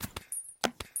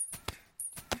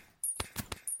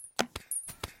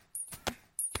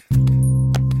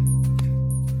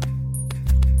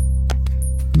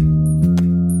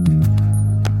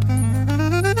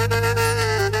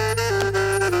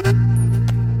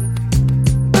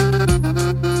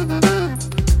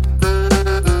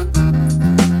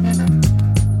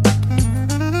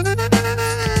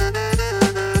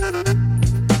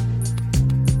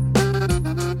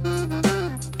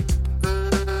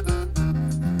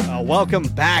Welcome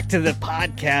back to the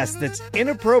podcast that's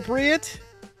inappropriate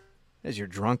as your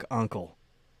drunk uncle.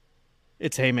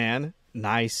 It's Hey Man,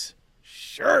 nice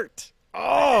shirt.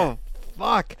 Oh,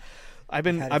 fuck. I've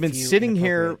been sitting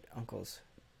here uncles.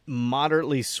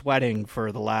 moderately sweating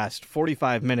for the last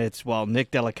 45 minutes while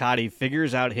Nick Delicati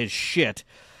figures out his shit.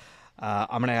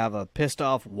 I'm going to have a pissed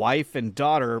off wife and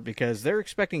daughter because they're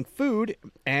expecting food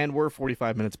and we're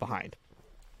 45 minutes behind.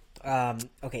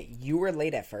 Okay, you were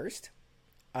late at first.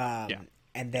 Yeah.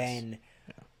 And then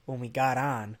when we got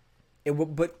on,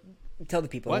 but tell the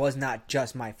people, It was not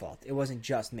just my fault. It wasn't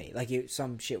just me. Like,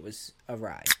 some shit was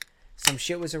awry.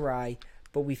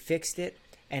 But we fixed it,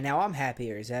 and now I'm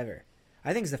happier as ever.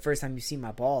 I think it's the first time you've seen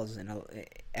my balls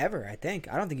ever, I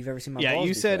think. I don't think you've ever seen my balls before. Yeah,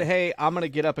 you said, hey, I'm going to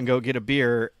get up and go get a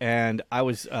beer, and I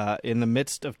was in the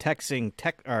midst of typing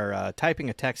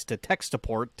a text to tech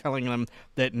support telling them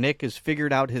that Nick has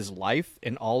figured out his life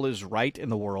and all is right in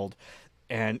the world.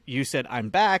 And you said, I'm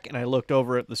back, and I looked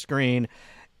over at the screen,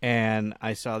 and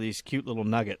I saw these cute little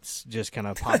nuggets just kind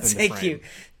of pop into frame. Cute.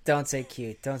 Don't say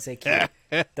cute. Don't say cute.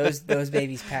 Those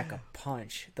babies pack a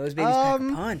punch.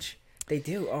 They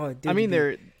do. Oh, dude. I mean,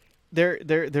 they're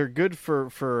good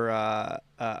for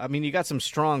I mean, you got some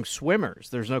strong swimmers.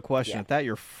 There's no question at that.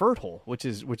 You're fertile, which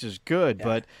is good. Yeah.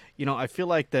 But I feel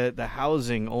like the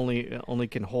housing only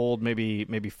can hold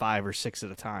maybe 5 or 6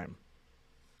 at a time.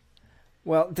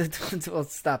 Well,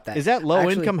 stop that. Is that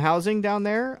low-income housing down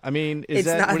there? I mean, it's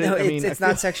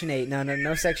not Section 8.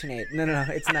 No, Section 8. No,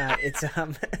 it's not. It's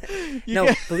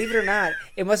believe it or not,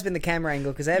 it must have been the camera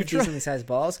angle because I have decently sized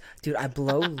balls, dude. I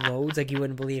blow loads like you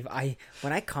wouldn't believe.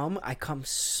 When I come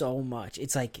so much.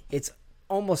 It's like it's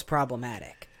almost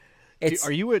problematic.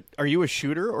 Are you a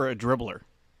shooter or a dribbler?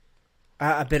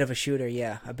 A bit of a shooter,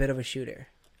 yeah. A bit of a shooter.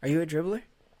 Are you a dribbler?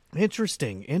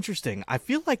 Interesting. I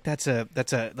feel like that's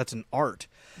an art,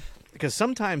 because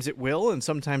sometimes it will, and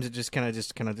sometimes it just kind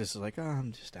of like, oh,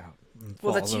 I'm just out.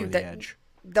 Well, that's you. The edge.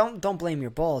 Don't blame your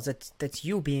balls. That's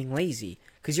you being lazy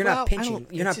because you're not pinching.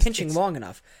 You're not pinching long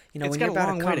enough. When you're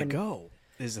about to come way to go.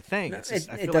 Is the thing. I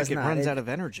feel like it runs out of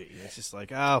energy. It's just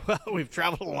like, oh, well, we've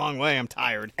traveled a long way. I'm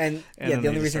tired. And the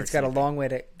only reason it's got a long way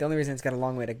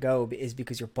to go is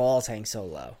because your balls hang so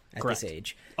low at this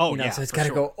age. Oh, so it's got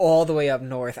to go all the way up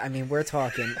north. I mean, we're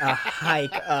talking a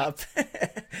hike up.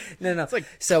 No. It's like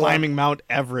climbing Mount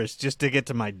Everest just to get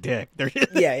to my dick.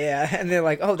 Yeah. And they're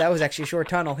like, oh, that was actually a short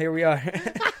tunnel. Here we are.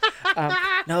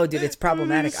 No, dude, it's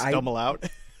problematic. Stumble out.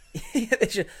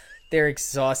 They're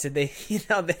exhausted.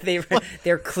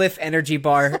 Their Cliff energy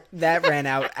bar that ran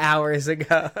out hours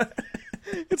ago.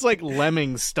 It's like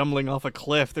lemmings stumbling off a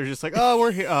cliff. They're just like, oh,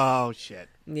 we're here. Oh shit.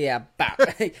 Yeah.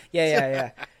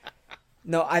 Yeah.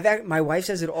 No, my wife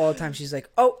says it all the time. She's like,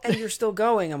 oh, and you're still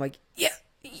going. I'm like, yeah,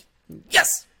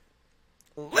 yes.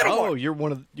 Little more. You're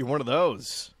one of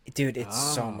those. Dude,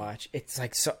 it's so much. It's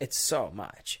like it's so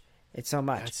much. It's so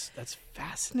much. That's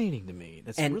fascinating to me.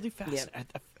 That's really fascinating.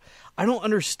 Yeah. I don't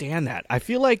understand that. I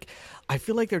feel like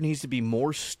there needs to be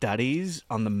more studies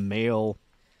on the male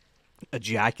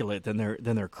ejaculate than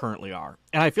there currently are,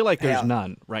 and I feel like there's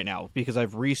none right now because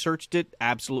I've researched it.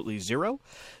 Absolutely zero.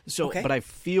 So, but I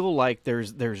feel like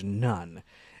there's none,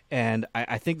 and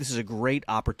I think this is a great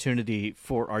opportunity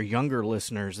for our younger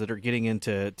listeners that are getting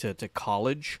into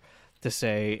college. To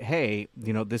say, hey,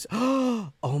 this,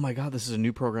 oh my God, this is a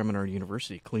new program in our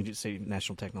university, Collegiate State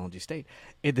National Technology State.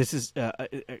 This is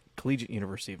Collegiate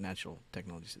University of National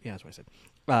Technology State. Yeah, that's what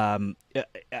I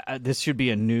said. This should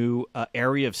be a new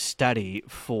area of study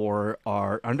for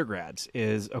our undergrads.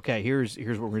 Is okay. Here's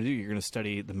what we're gonna do. You're gonna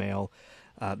study the male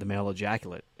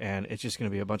ejaculate, and it's just gonna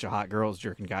be a bunch of hot girls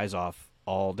jerking guys off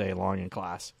all day long in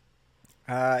class.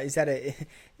 Is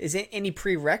it any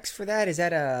prereqs for that? Is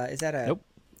that a nope.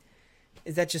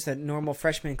 Is that just a normal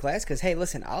freshman class? Because hey,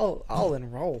 listen, I'll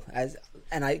enroll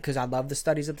because I love the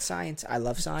studies of the science. I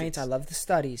love science. I love the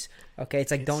studies. Okay, it's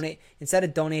like donate instead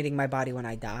of donating my body when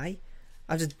I die,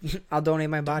 I'll donate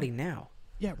my body now.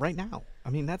 Yeah, right now. I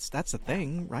mean, that's the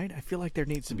thing, right? I feel like there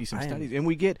needs to be some studies, and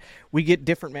we get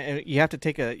different. You have to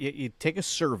take you take a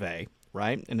survey,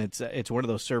 right? And it's one of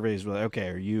those surveys where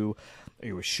are you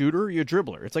a shooter? Or are you a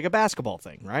dribbler? It's like a basketball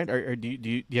thing, right? Or do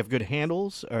you have good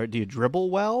handles? Or do you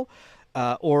dribble well?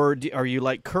 Or are you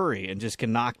like Curry and just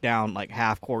can knock down like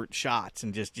half-court shots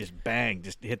and just bang,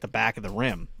 just hit the back of the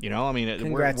rim? I mean,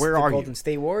 congrats where to are the Golden you?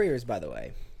 State Warriors, by the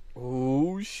way.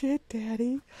 Oh, shit,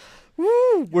 Daddy.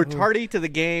 Woo! We're tardy to the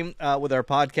game with our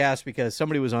podcast because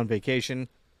somebody was on vacation.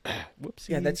 Whoopsie.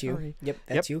 Yeah, that's you. Sorry. Yep,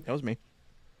 that's you. That was me.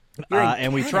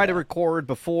 And we tried to record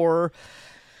before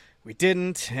we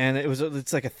didn't, and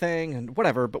it's like a thing, and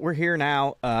whatever. But we're here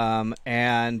now,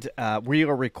 and we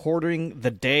are recording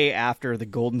the day after the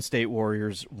Golden State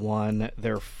Warriors won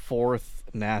their 4th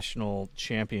national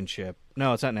championship.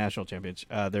 No, it's not national championship.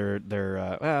 They're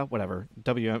whatever.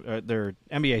 Their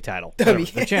NBA title. Whatever.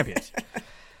 They're champions.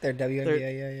 They're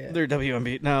WNBA, yeah. They're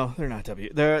WNBA. No, they're not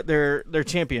W. They're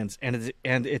champions, and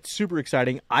it's super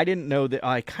exciting. I didn't know that.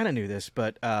 I kind of knew this,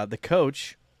 but the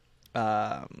coach,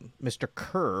 Mr.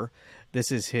 Kerr,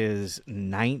 this is his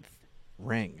 9th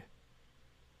ring.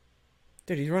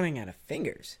 Dude, he's running out of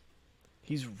fingers.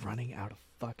 He's running out of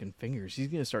fucking fingers. He's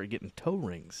gonna start getting toe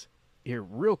rings here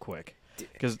real quick.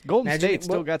 Because Golden State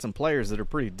still got some players that are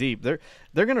pretty deep. They're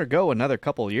gonna go another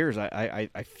couple of years. I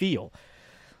feel.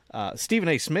 Stephen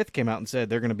A. Smith came out and said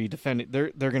they're going to be defending.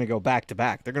 They're going to go back to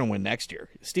back. They're going to win next year.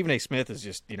 Stephen A. Smith is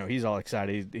just, he's all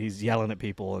excited. He's yelling at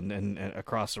people and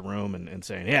across the room and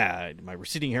saying, "Yeah, my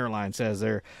receding hairline says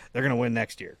they're going to win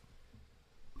next year."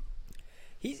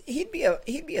 He'd be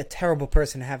a terrible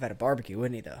person to have at a barbecue,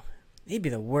 wouldn't he? Though he'd be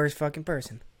the worst fucking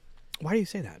person. Why do you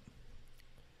say that?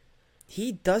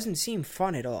 He doesn't seem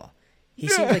fun at all. He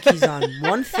seems like he's on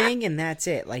one thing and that's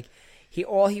it. Like.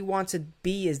 All he wants to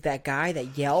be is that guy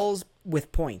that yells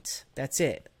with points. That's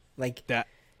it. Like that.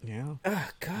 Yeah. Oh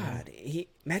God.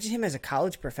 Imagine him as a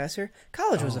college professor.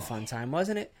 College was a fun time,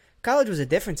 wasn't it? College was a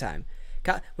different time.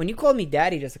 When you called me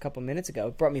daddy just a couple minutes ago,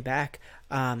 it brought me back.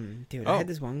 Dude, I had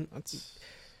this one.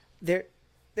 There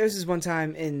was this one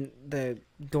time in the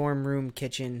dorm room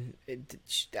kitchen.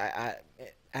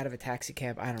 Out of a taxi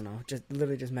cab, I don't know,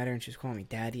 literally just met her and she was calling me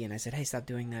daddy, and I said, "Hey, stop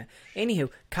doing that." Anywho,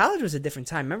 college was a different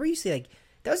time. Remember, you see, like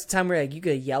that was the time where like you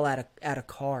could yell out of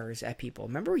cars at people.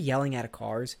 Remember yelling out of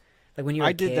cars, like when you were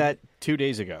a kid? Did that 2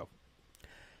 days ago.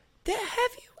 Have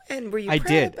you? And were you? I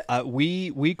did.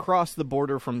 We crossed the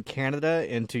border from Canada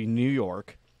into New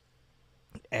York,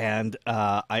 and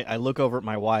I look over at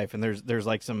my wife, and there's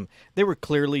like they were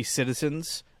clearly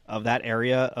citizens of that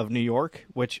area of New York,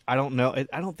 which I don't know.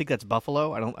 I don't think that's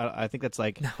Buffalo. I think that's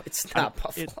like... No, it's not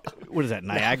Buffalo. What is that,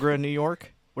 Niagara, New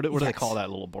York? What do they call that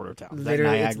little border town? Is that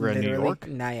Niagara, New York?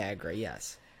 Niagara,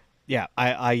 yes. Yeah,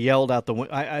 I yelled out the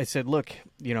window. I said, "Look,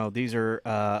 these are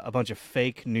a bunch of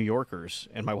fake New Yorkers."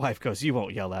 And my wife goes, "You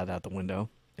won't yell that out the window."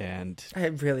 And I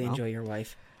really enjoy your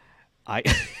wife. I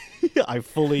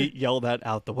fully yelled that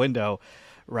out the window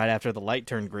right after the light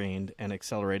turned green and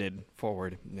accelerated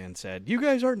forward and said, "You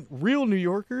guys aren't real New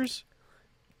Yorkers."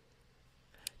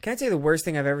 Can I tell you the worst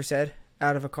thing I've ever said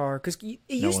out of a car? Because it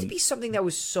used to be something that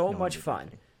was so much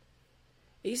fun.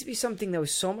 It used to be something that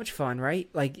was so much fun, right?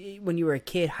 Like when you were a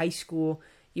kid, high school,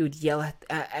 you would yell at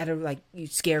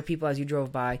you'd scare people as you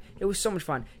drove by. It was so much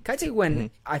fun. Can I tell you when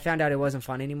I found out it wasn't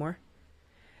fun anymore?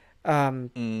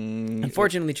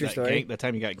 Unfortunately, true story. The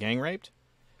time you got gang raped?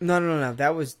 No.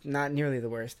 That was not nearly the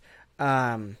worst.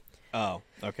 Oh,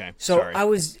 okay. So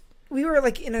sorry. We were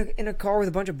like in a car with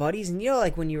a bunch of buddies, and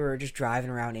like when you were just driving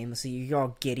around aimlessly, you're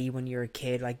all giddy when you're a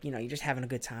kid, like you're just having a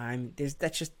good time.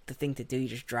 That's just the thing to do. You're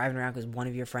just driving around because one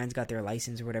of your friends got their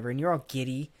license or whatever, and you're all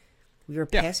giddy. We were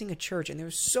passing a church, and there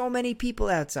were so many people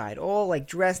outside, all like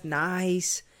dressed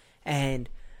nice, and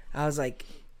I was like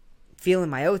feeling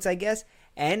my oats, I guess,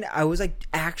 and I was like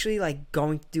actually like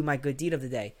going to do my good deed of the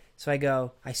day. So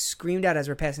I screamed out as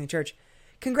we're passing the church,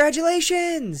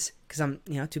 "Congratulations!" Because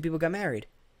two people got married.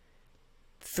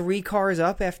 3 cars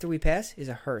up after we passed is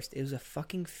a hearse. It was a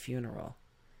fucking funeral.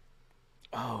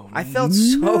 Oh, I felt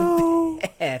so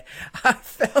bad. I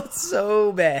felt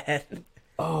so bad.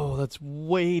 Oh, that's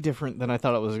way different than I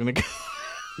thought it was going to go.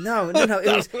 No.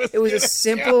 It was a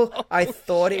simple. I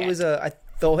thought it was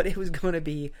going to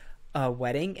be a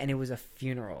wedding, and it was a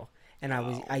funeral. And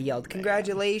I yelled,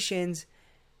 "Congratulations!"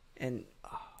 And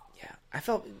yeah, I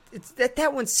felt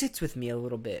that one sits with me a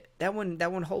little bit. That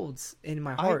one holds in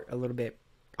my heart a little bit.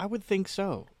 I would think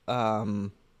so. I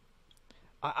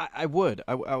would.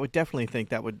 I would definitely think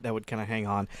that would kind of hang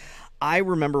on. I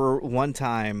remember one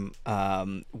time I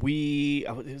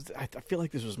feel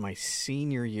like this was my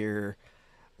senior year,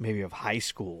 maybe of high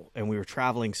school, and we were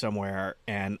traveling somewhere,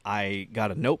 and I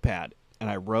got a notepad, and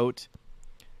I wrote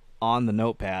on the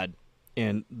notepad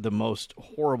in the most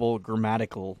horrible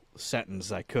grammatical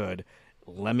sentence I could,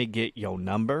 "Let me get your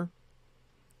number,"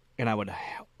 and I would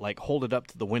like hold it up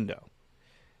to the window.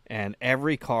 And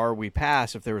every car we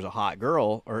pass, if there was a hot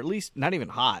girl, or at least not even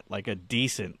hot, like a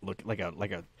decent look, like an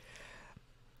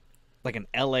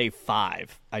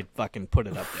LA5, I'd fucking put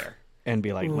it up there and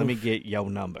be like, "Let me get your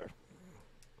number."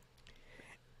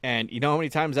 And you know how many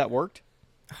times that worked?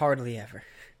 Hardly ever.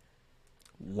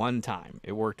 One time.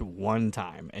 It worked one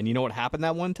time. And you know what happened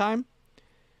that one time?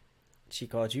 She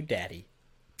called you daddy.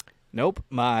 Nope.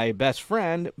 My best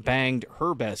friend banged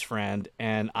her best friend,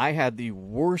 and I had the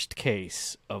worst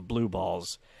case of blue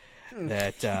balls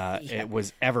that it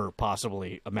was ever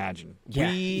possibly imagined. Yeah.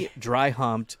 We dry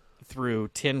humped through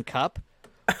Tin Cup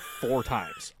 4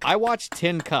 times. I watched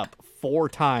Tin Cup 4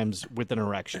 times with an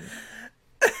erection.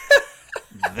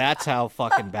 That's how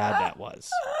fucking bad that was.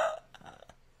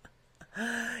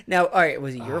 Now, all right,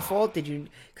 was it your fault? Did you?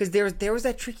 Because there was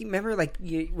that tricky. Remember, like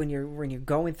when you're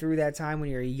going through that time when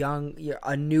you're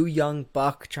a new young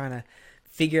buck trying to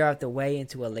figure out the way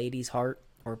into a lady's heart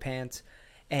or pants,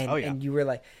 and and you were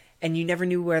like, and you never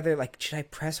knew whether like should I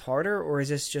press harder or is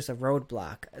this just a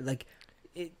roadblock? Like,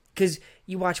 because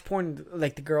you watch porn,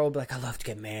 like the girl will be like, I love to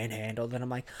get manhandled, and I'm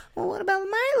like, well, what about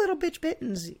my little bitch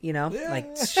bittens? You know,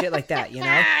 like shit like that. You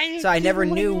know, so I never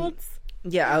knew.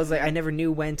 Yeah, I was like, I never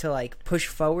knew when to like push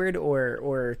forward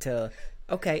or to.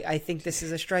 Okay, I think this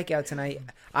is a strikeout tonight.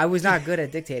 I was not good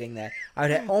at dictating that. I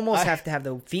would almost have to have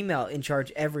the female in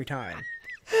charge every time.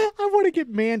 I want to get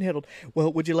manhandled.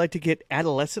 Well, would you like to get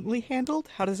adolescently handled?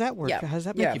 How does that work? Yeah. How does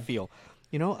that make you feel?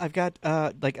 You know, I've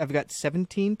got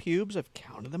 17 pubes. I've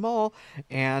counted them all,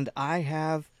 and I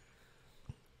have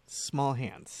small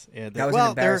hands. That was an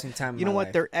embarrassing time. You know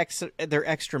what? Life. They're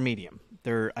extra medium.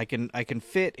 I can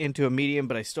fit into a medium,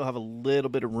 but I still have a little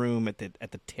bit of room at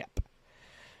the tip.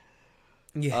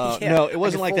 Yeah, no, it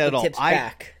wasn't like that at all.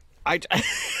 Back.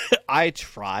 I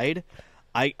tried.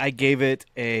 I gave it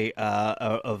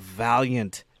a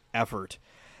valiant effort,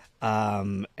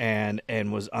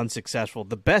 and was unsuccessful.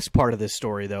 The best part of this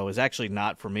story, though, is actually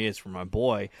not for me. It's for my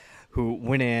boy, who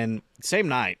went in same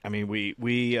night. I mean, we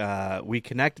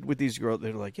connected with these girls.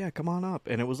 They were like, "Yeah, come on up,"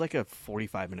 and it was like a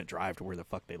 45-minute drive to where the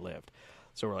fuck they lived.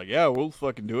 So we're like, "Yeah, we'll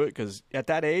fucking do it," because at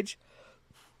that age,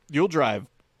 you'll drive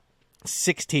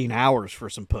 16 hours for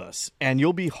some puss, and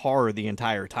you'll be hard the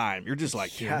entire time. You're just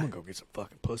like, "Yeah, I'm gonna go get some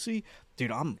fucking pussy,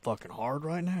 dude. I'm fucking hard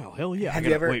right now. Hell yeah!"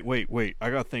 Wait. I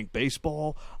gotta think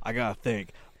baseball. I gotta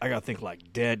think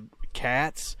like dead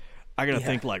cats. I gotta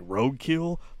think like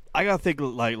roadkill. I gotta think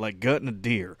like gutting a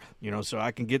deer, you know, so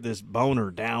I can get this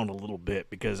boner down a little bit,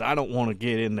 because I don't want to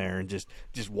get in there and just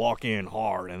walk in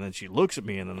hard, and then she looks at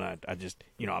me, and then I just,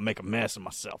 you know, I make a mess of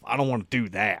myself. I don't want to do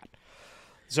that.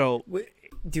 So, do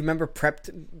you remember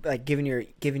giving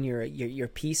your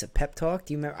piece a pep talk?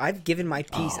 Do you remember? I've given my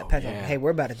piece a pep talk. Hey, we're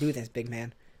about to do this, big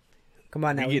man. Come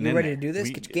on now, you ready to do this?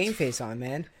 Get your game face on,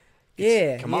 man.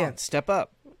 Yeah, come on, step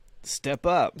up,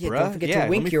 yeah, bro. Don't forget to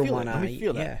wink your one eye. Let me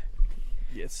feel that. Yeah.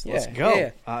 Yes, let's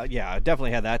go. Yeah, I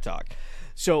definitely had that talk.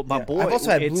 So my boy, I've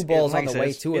also had blue balls on the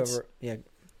way too. Yeah,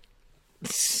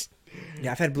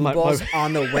 I've had blue balls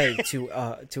on the way to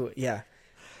yeah.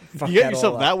 Fuck, you got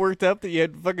yourself that worked up that you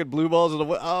had fucking blue balls on the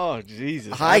way. Oh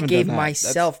Jesus! I gave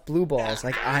myself blue balls.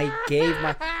 Like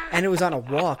and it was on a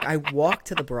walk. I walked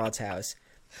to the broad's house.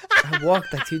 I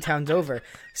walked like 2 towns over,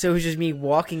 so it was just me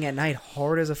walking at night,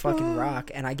 hard as a fucking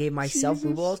rock, and I gave myself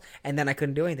blue balls, and then I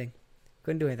couldn't do anything.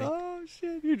 Oh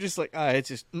shit! You're just like, it's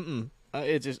just,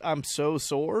 it's just, I'm so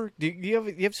sore. Do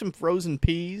you have some frozen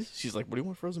peas? She's like, what do you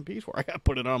want frozen peas for? I gotta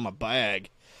put it on my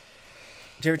bag.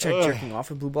 Did you ever try jerking off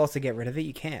with blue balls to get rid of it?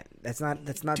 You can't. That's not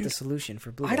the solution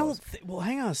for blue balls. Well,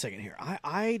 hang on a second here.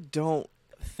 I don't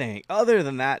think, other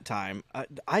than that time,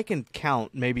 I can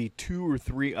count maybe 2 or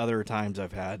 3 other times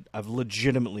I've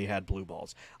legitimately had blue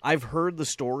balls. I've heard the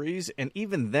stories, and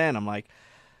even then I'm like,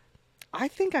 I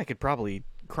think I could probably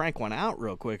crank one out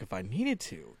real quick if I needed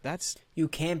to. You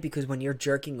can't, because when you're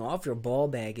jerking off, your ball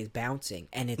bag is bouncing,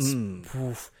 and it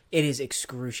is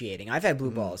excruciating. I've had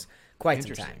blue balls quite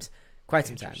some times.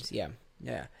 Yeah.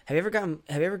 Have you ever gotten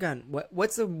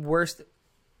what's the worst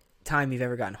time you've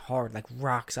ever gotten hard, like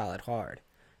rock solid hard?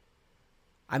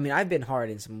 I mean, I've been hard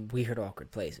in some weird,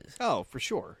 awkward places. Oh, for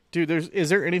sure, dude. Is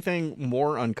there anything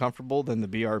more uncomfortable than the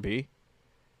BRB?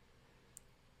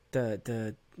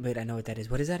 Wait, I know what that is.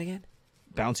 What is that again?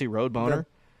 Bouncy road boner.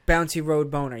 The bouncy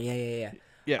road boner. Yeah.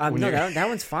 No, that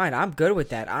one's fine. I'm good with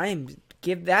that.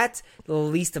 That's the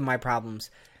least of my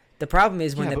problems. The problem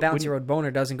is when the bouncy road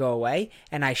boner doesn't go away,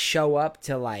 and I show up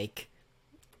to like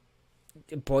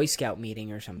a Boy Scout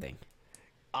meeting or something.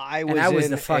 I was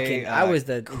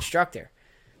the instructor.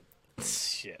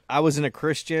 Shit. I was in a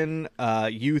Christian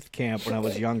youth camp when I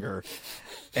was younger,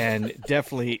 and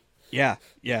definitely, no,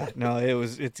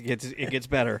 it gets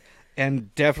better,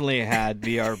 and definitely had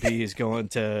BRBs going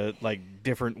to like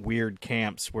different weird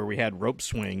camps where we had rope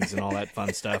swings and all that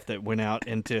fun stuff that went out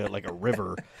into like a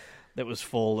river that was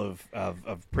full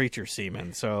of preacher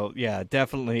semen. So yeah,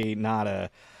 definitely not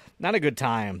a good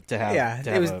time to have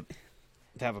to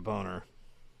have a boner.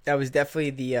 That was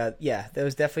definitely that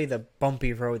was definitely the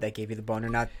bumpy road that gave you the boner,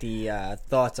 not the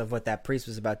thoughts of what that priest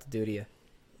was about to do to you.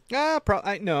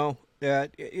 No.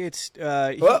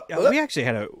 We actually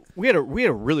had a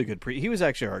really good priest. He was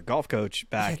actually our golf coach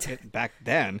back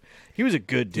then. He was a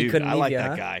good dude. I like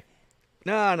that guy.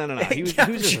 No. He was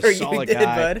just a solid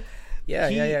guy. Bud.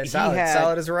 Yeah.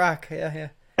 Solid as a rock. Yeah.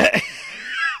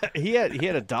 He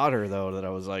had a daughter though that I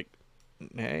was like,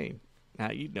 hey, how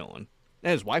you doing?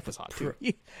 And his wife was hot too.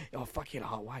 He had a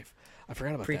hot wife. I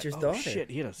forgot about Preacher's that. daughter.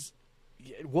 Shit, he had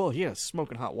a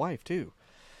smoking hot wife too.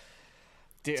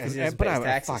 But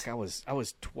I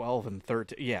was 12 and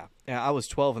 13. Yeah, I was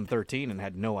 12 and 13 and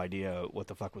had no idea what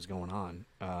the fuck was going on.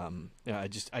 I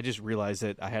just realized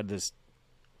that I had this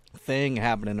thing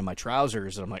happening in my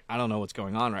trousers, and I'm like, I don't know what's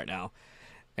going on right now,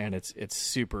 and it's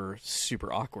super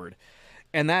super awkward.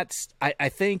 And that's I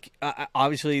think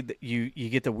obviously you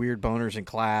get the weird boners in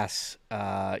class.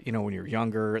 When you're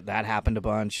younger, that happened a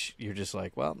bunch. You're just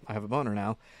like, well, I have a boner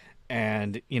now.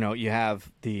 And you have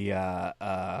the.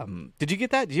 Did you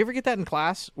get that? Did you ever get that in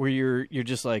class where you're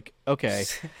just like, okay?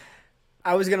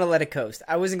 I was gonna let it coast.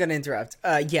 I wasn't gonna interrupt.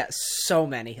 So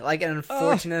many, like an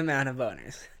unfortunate amount of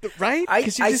boners. Right? I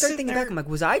start thinking back. I'm like,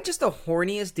 was I just the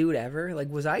horniest dude ever? Like,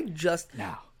 was I just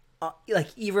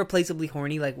like irreplaceably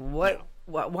horny? Like, what?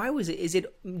 No. Why was it? Is it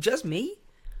just me?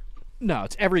 No,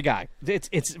 it's every guy.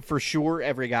 It's for sure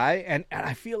every guy, and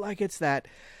I feel like it's that.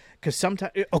 Because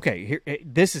sometimes, okay, here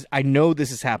I know this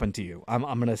has happened to you. I'm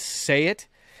gonna say it,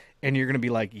 and you're gonna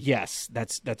be like, yes,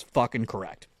 that's fucking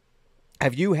correct.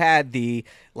 Have you had the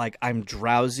like I'm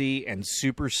drowsy and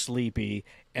super sleepy,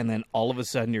 and then all of a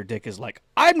sudden your dick is like,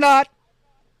 I'm not.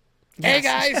 Yes. Hey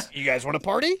guys, you guys want to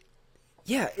party?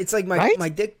 Yeah, it's like my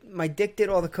dick did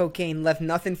all the cocaine, left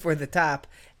nothing for the top,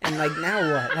 and like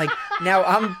now what? Like now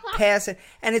I'm passing,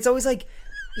 and it's always like,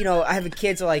 I have a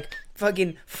kid, so like.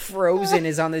 Fucking Frozen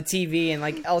is on the TV and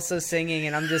like Elsa singing,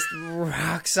 and I'm just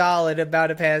rock solid about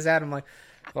to pass out. I'm like,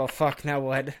 well, fuck, now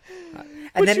what?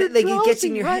 And then it gets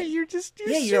in your head.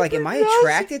 You're like, am I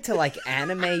attracted to like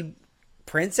anime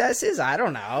princesses? I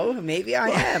don't know. Maybe I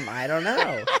am. I don't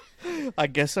know. I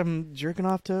guess I'm jerking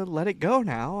off to let it go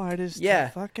now. I just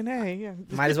fucking A.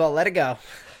 Might as well let it go.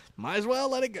 Might as well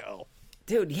let it go,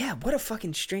 dude. Yeah, what a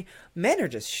fucking strange. Men are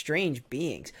just strange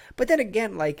beings. But then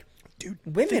again, like. Dude,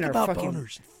 women are fucking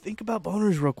boners. Think about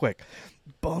boners real quick.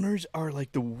 Boners are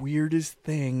like the weirdest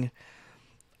thing,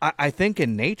 I think,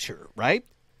 in nature, right?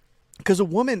 Because a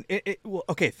woman,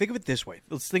 okay, think of it this way.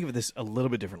 Let's think of this a little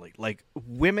bit differently. Like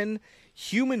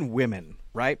human women,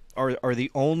 right, are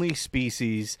the only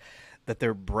species that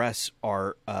their breasts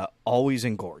are always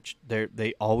engorged.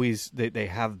 They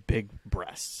have big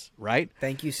breasts, right?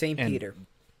 Thank you, St. Peter.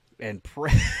 And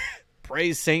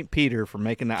praise St. Peter for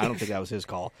making that. I don't think that was his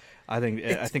call. I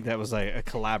think that was like a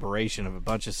collaboration of a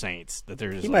bunch of saints that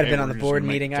they're just. He might have been on the board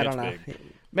meeting. I don't know.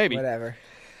 Maybe whatever.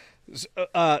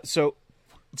 So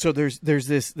there's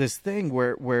this thing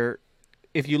where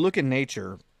if you look in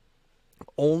nature,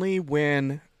 only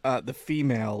when the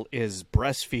female is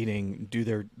breastfeeding do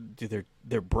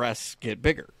their breasts get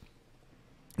bigger.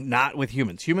 Not with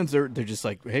humans. Humans they're just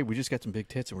like, hey, we just got some big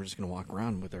tits and we're just gonna walk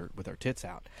around with our tits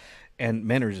out, and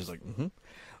men are just like, mm-hmm.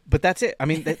 But that's it. I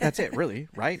mean, that's it, really,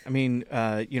 right? I mean,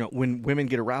 when women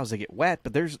get aroused, they get wet,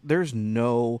 but there's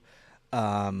no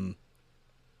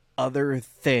other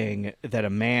thing that a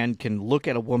man can look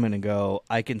at a woman and go,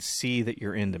 I can see that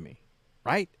you're into me,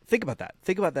 right? Think about that.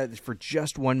 Think about that for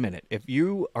just 1 minute. If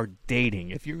you are dating,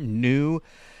 if you're new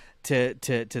to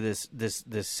this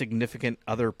significant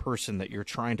other person that you're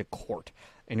trying to court,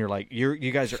 and you're like,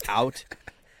 you guys are out.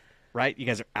 Right, you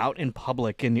guys are out in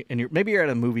public, and maybe you're at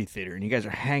a movie theater, and you guys are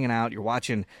hanging out. You're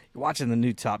watching the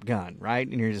new Top Gun, right?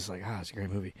 And you're just like, oh, it's a great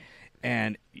movie,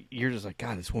 and you're just like,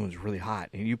 God, this woman's really hot.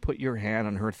 And you put your hand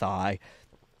on her thigh,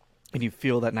 and you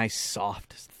feel that nice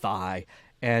soft thigh,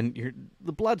 and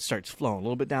the blood starts flowing a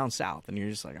little bit down south, and you're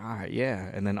just like, all right, yeah.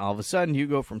 And then all of a sudden, you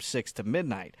go from 6 to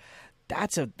midnight.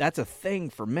 That's a thing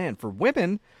for men. For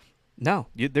women, no,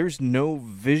 there's no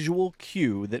visual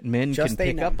cue that men can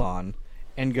pick up on.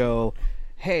 And go,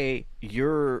 hey,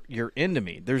 you're into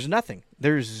me. There's nothing.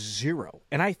 There's zero.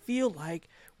 And I feel like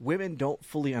women don't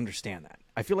fully understand that.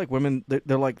 I feel like women,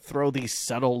 they're like throw these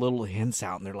subtle little hints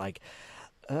out, and they're like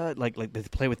they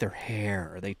play with their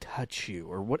hair, or they touch you,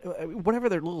 or whatever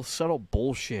their little subtle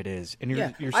bullshit is, and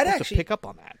you're supposed to pick up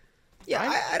on that. Yeah,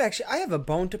 right? I have a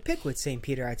bone to pick with St.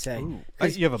 Peter, I'd say.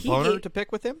 You have a boner to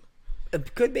pick with him?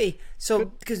 Could be. So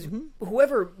because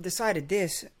whoever decided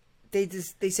this.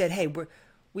 They said, hey,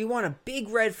 we want a big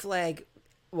red flag.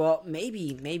 Well,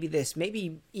 maybe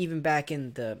even back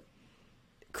in the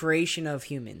creation of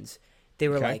humans, they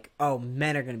were like, oh,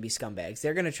 men are going to be scumbags.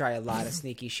 They're going to try a lot of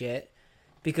sneaky shit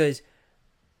because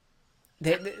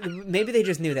maybe they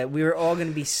just knew that we were all going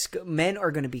to be men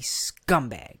are going to be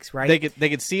scumbags, right? They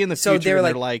could see in the future.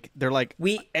 They're like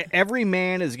every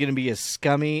man is going to be as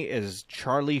scummy as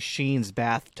Charlie Sheen's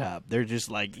bathtub. They're just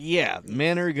like, yeah,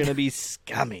 men are going to be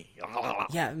scummy.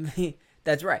 Yeah,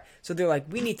 that's right. So they're like,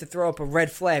 we need to throw up a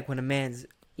red flag when a man's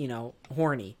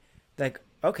horny. Like,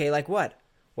 okay, like what?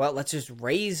 Well, let's just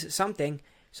raise something.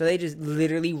 So they just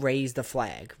literally raise the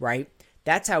flag, right?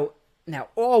 That's how now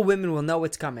all women will know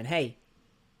it's coming. Hey,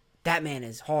 that man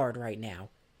is hard right now.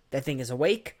 That thing is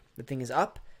awake. The thing is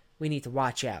up. We need to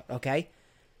watch out, okay?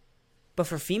 But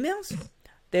for females,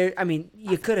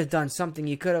 you could have done something.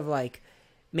 You could have like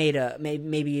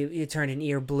maybe you turn an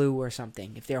ear blue or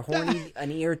something. If they're horny,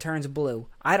 an ear turns blue.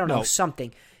 I don't know,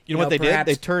 something. You know what they did?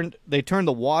 They turned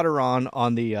the water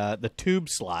on the tube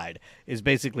slide is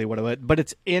basically what it was.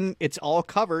 But it's all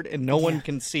covered and no one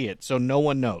can see it, so no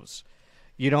one knows.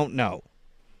 You don't know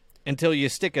until you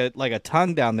stick a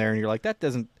tongue down there and you're like, that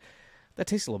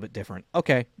tastes a little bit different.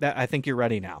 Okay, I think you're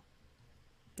ready now.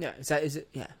 Yeah,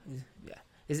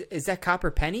 is that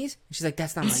copper pennies? And she's like,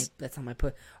 that's not my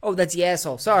put. Oh, that's the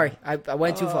asshole. Sorry, I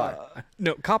went too far.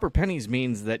 No, copper pennies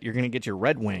means that you're gonna get your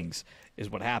red wings. Is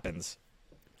what happens.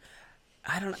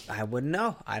 I wouldn't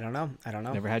know. I don't know.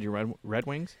 Never had your red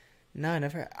wings? No,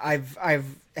 never. Have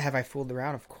I fooled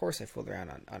around? Of course I fooled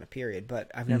around on a period, but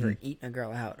I've never eaten a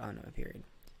girl out on a period.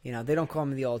 They don't call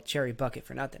me the old cherry bucket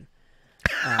for nothing.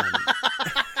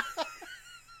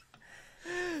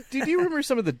 Dude, do you remember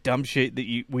some of the dumb shit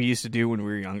that we used to do when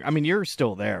we were young? I mean, you're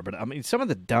still there, but I mean, some of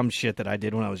the dumb shit that I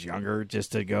did when I was younger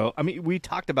just to go. I mean, we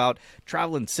talked about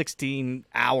traveling 16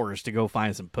 hours to go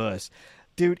find some puss.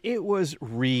 Dude, it was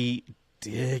ridiculous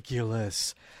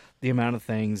the amount of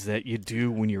things that you do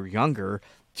when you're younger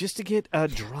just to get a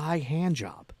dry hand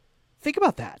job. Think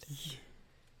about that.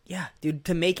 Yeah, dude,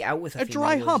 to make out with a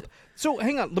dry hump. So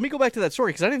hang on, let me go back to that story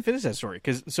because I didn't finish that story.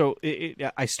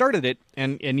 I started it,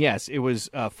 and yes, it was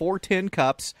 4 tin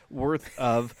cups worth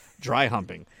of dry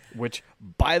humping. Which,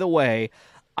 by the way,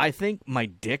 I think my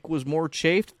dick was more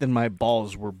chafed than my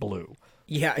balls were blue.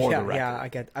 Yeah. I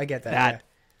get that. That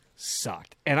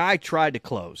sucked, and I tried to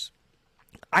close.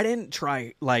 I didn't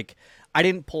I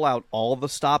didn't pull out all the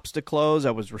stops to close.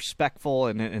 I was respectful,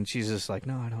 and she's just like,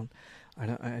 no, I don't.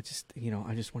 I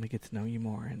just want to get to know you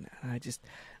more, and I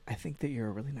think that you're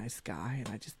a really nice guy,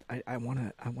 and I want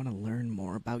to learn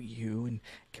more about you, and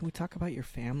can we talk about your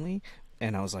family?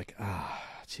 And I was like,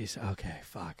 jeez, okay,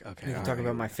 fuck, okay. You can talk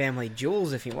about my family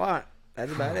jewels if you want.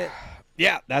 That's about it.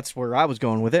 Yeah, that's where I was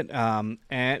going with it.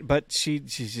 But she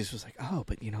just was like, oh,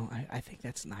 but I think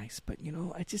that's nice, but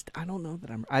I don't know that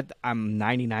I'm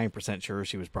 99% sure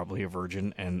she was probably a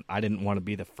virgin, and I didn't want to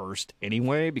be the first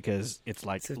anyway because it's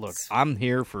like, look, I'm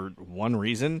here for one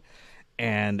reason,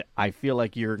 and I feel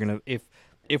like you're gonna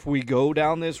if we go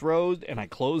down this road and I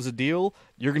close the deal,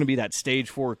 you're gonna be that stage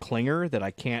 4 clinger that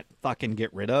I can't fucking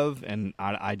get rid of, and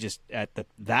I just at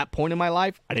that point in my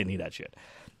life, I didn't need that shit.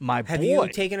 Have you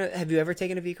ever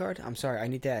taken a V card? I'm sorry, I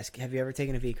need to ask. Have you ever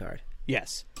taken a V card?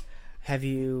 Yes. Have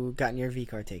you gotten your V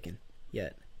card taken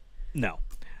yet? No.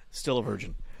 Still a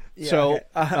virgin. Yeah, so,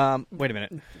 okay. Wait a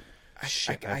minute.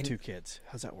 Shit, I have 2 kids.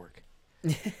 How's that work?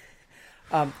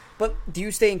 But do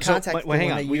you stay in contact? So,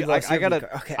 hang on.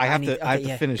 I have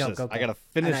to finish this. Go. I gotta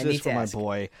finish this for my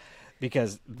boy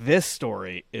because this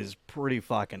story is pretty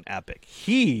fucking epic.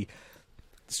 He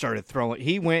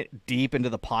went deep into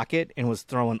the pocket and was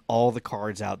throwing all the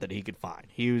cards out that he could find.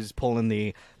 He was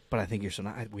pulling but I think you're so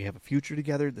nice. We have a future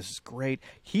together. This is great.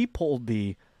 He pulled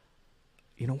you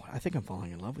know what? I think I'm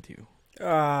falling in love with you.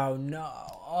 Oh, no.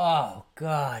 Oh,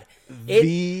 God.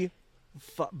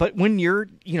 But when you're,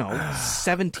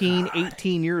 17,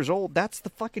 18 years old, that's the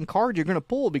fucking card you're going to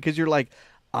pull because you're like,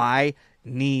 I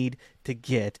need to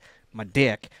get my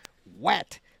dick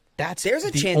wet. There's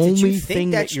a chance that you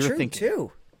think that's true,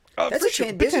 too. There's a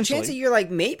chance that you're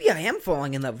like, maybe I am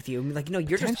falling in love with you. I'm like, no,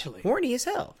 you're just horny as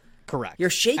hell. Correct.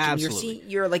 You're shaking. Absolutely.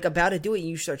 You're like about to do it. And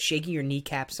you start shaking. Your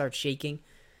kneecap starts shaking.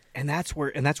 And that's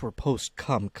where post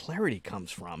cum clarity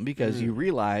comes from because you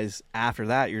realize after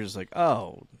that you're just like,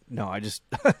 oh no, I just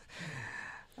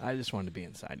wanted to be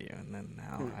inside you, and then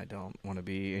now I don't want to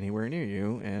be anywhere near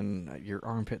you, and your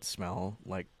armpits smell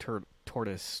like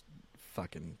tortoise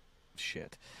fucking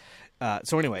shit.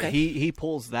 So anyway, okay. He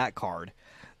pulls that card.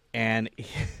 And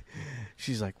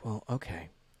she's like, well, okay.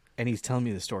 And he's telling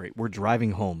me the story. We're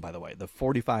driving home, by the way, the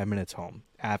 45 minutes home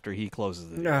after he closes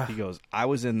the deal. He goes, he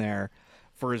was in there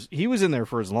for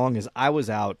as long as I was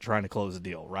out trying to close the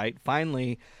deal, right?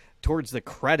 Finally, towards the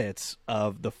credits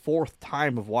of the 4th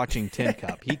time of watching Tin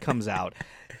Cup, he comes out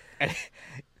and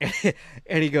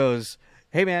he goes,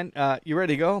 "Hey man, you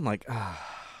ready to go?" I'm like, all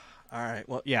right,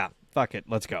 well, yeah, fuck it,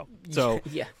 let's go. So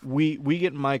Yeah. we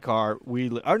get in my car.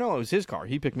 Oh no, it was his car.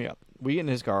 He picked me up. We get in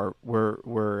his car.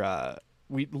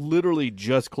 We literally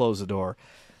just closed the door,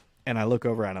 and I look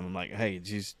over at him. I'm like, "Hey, did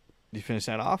you finish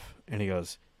that off?" And he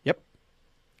goes, "Yep."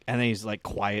 And then he's like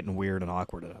quiet and weird and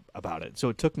awkward about it. So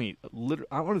it took me,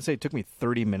 I want to say it took me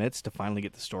 30 minutes to finally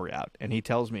get the story out. And he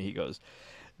tells me, he goes,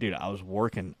 "Dude, I was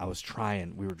working. I was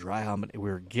trying. We were dry humping.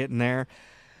 We were getting there.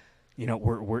 You know,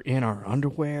 we're in our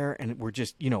underwear, and we're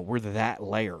just, you know, we're that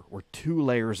layer. We're 2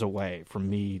 layers away from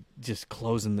me just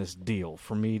closing this deal,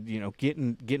 from me, you know,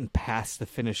 getting past the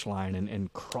finish line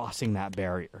and crossing that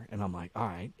barrier." And I'm like, "All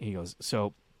right." He goes,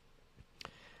 "So,"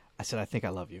 I said, "I think I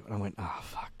love you." And I went, "Oh,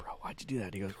 fuck, bro. Why'd you do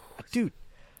that?" He goes, "Dude,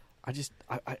 I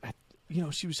you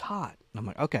know, she was hot." And I'm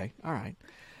like, "Okay, all right."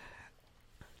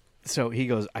 So he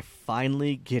goes, "I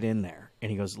finally get in there."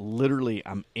 And he goes, "Literally,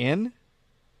 I'm in.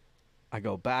 I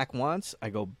go back once, I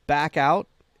go back out,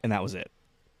 and that was it."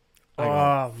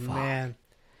 Man.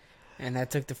 And that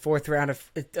took the 4th round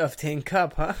of Tin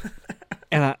Cup, huh?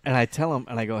 and I tell him,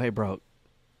 and I go, "Hey, bro,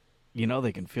 you know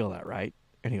they can feel that, right?"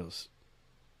 And he goes,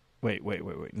 Wait.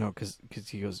 No, because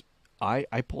he goes, I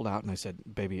pulled out and I said,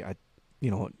 "Baby,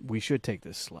 you know what? We should take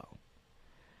this slow."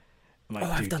 I'm like,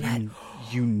 I've done that.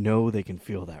 You know they can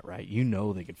feel that, right? You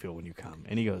know they can feel when you come.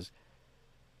 And he goes,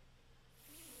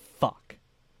 "Fuck.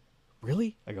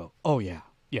 Really?" I go, "Oh, yeah.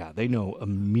 Yeah, they know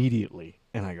immediately."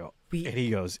 And I go, and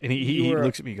he goes, and he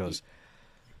looks at me and goes,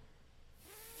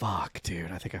 "Fuck,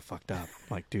 dude, I think I fucked up." I'm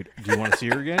like, "Dude, do you want to see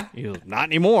her again?" He goes, "Not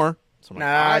anymore." So I'm like,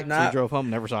 "All right." So he drove home,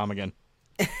 never saw him again.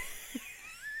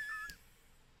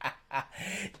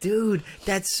 Dude,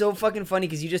 that's so fucking funny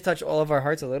because you just touched all of our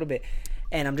hearts a little bit.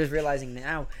 And I'm just realizing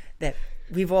now that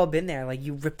we've all been there. Like,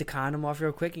 you ripped the condom off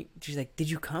real quick. She's like, "Did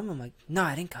you come?" I'm like, "No,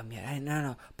 I didn't come yet.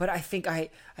 No. But I think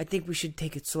we should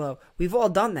take it slow." We've all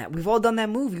done that. We've all done that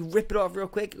move. You rip it off real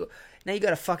quick. Now you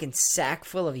got a fucking sack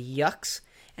full of yucks.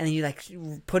 And then you, like,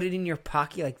 put it in your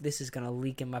pocket. You're like, "This is going to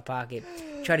leak in my pocket."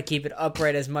 Try to keep it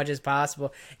upright as much as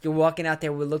possible. You're walking out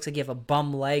there where it looks like you have a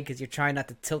bum leg because you're trying not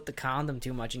to tilt the condom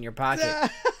too much in your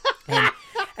pocket.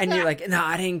 and you're like, "No,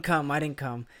 I didn't come.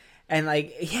 And,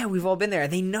 like, yeah, we've all been there.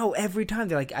 They know every time.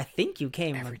 They're like, "I think you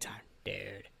came." Every like, time.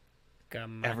 "Dude,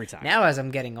 come on." Every time. Now, as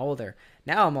I'm getting older,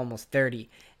 now I'm almost 30.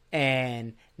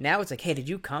 And now it's like, "Hey, did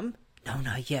you come?" "No,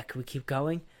 not yet. Can we keep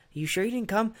going?" "Are you sure you didn't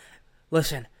come?"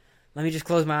 "Listen, let me just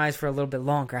close my eyes for a little bit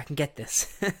longer. I can get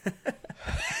this."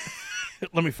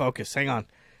 Let me focus. Hang on.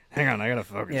 I gotta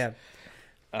focus.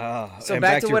 Yeah. So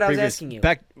back to what I was asking you.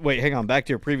 Hang on. Back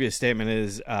to your previous statement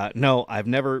is, no, I've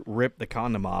never ripped the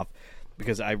condom off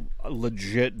because I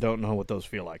legit don't know what those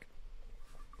feel like.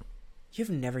 You've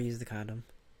never used the condom?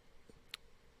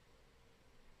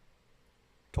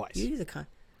 Twice. You use a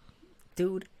condom?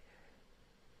 Dude,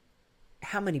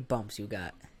 how many bumps you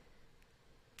got?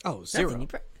 Oh, 0. Nothing.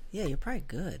 You're probably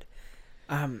good.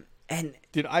 And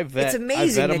dude, it's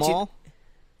amazing that you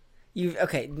You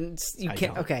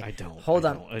can't. Okay, I don't. Hold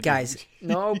on, guys.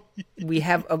 No, we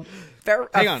have a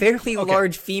fairly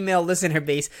large female listener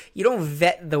base. You don't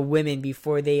vet the women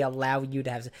before they allow you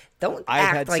to have. Don't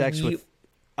act like you.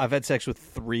 I've had sex with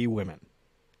 3 women.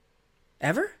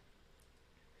 Ever?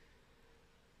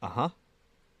 Uh-huh.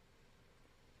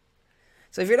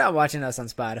 So if you're not watching us on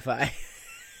Spotify,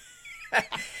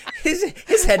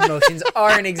 his head motions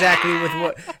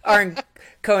aren't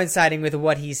coinciding with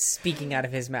what he's speaking out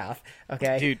of his mouth.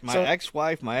 Okay, dude, my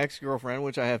ex-wife, my ex-girlfriend,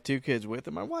 which I have 2 kids with,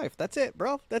 and my wife. That's it,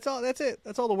 bro. That's all. That's it.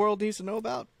 That's all the world needs to know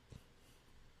about.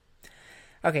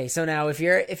 Okay, so now if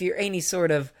you're any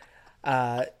sort of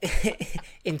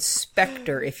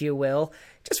inspector, if you will,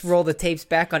 just roll the tapes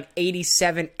back on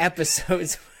 87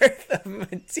 episodes worth of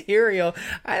material.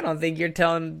 I don't think you're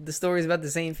telling the stories about the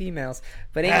same females.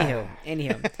 But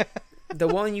anyhow, the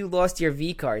one you lost your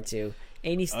V card to,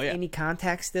 any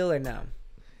contact still or no?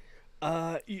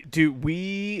 Dude,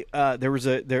 we there was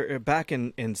back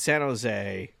in San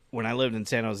Jose when I lived in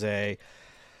San Jose,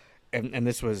 and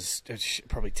this was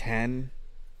probably 10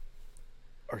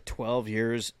 or 12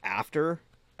 years after.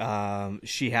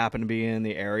 She happened to be in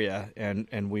the area,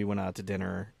 and we went out to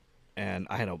dinner, and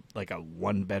I had a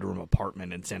 1-bedroom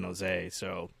apartment in San Jose,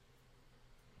 so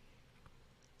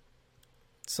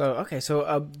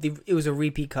it was a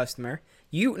repeat customer.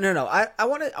 I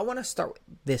want to start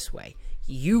this way.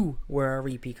 You were a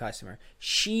repeat customer.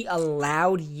 She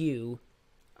allowed you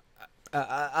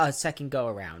a second go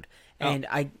around, and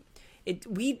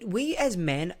we as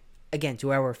men again,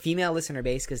 to our female listener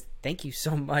base, because thank you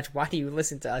so much. Why do you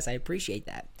listen to us? I appreciate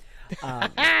that.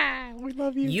 We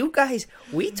love you. You guys,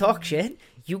 we talk shit.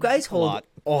 You guys hold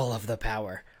all of the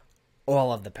power.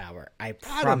 All of the power. I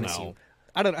promise you.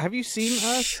 I don't know. Have you seen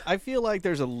us? I feel like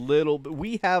there's a little bit.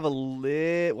 We have a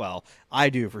little. Well, I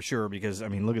do for sure because, I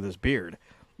mean, look at this beard.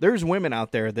 There's women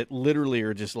out there that literally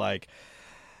are just like,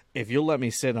 if you'll let me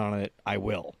sit on it, I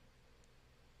will.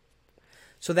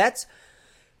 So that's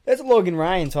Logan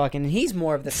Ryan talking, and he's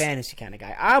more of the fantasy kind of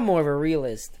guy. I'm more of a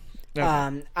realist.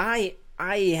 Okay.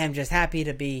 I am just happy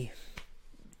to be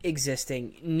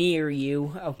existing near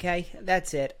you. Okay,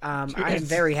 that's it. I'm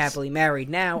very happily married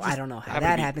now. I don't know how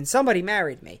that happened. Somebody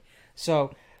married me.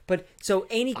 So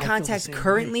any contact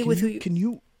currently with who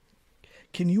you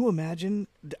can you imagine?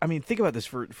 I mean, think about this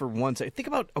for one second.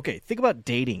 Think about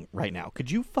dating right now.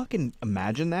 Could you fucking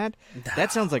imagine that?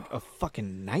 That sounds like a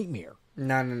fucking nightmare.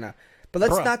 No. But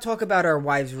let's not talk about our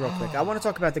wives real quick. I want to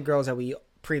talk about the girls that we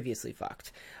previously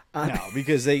fucked. No,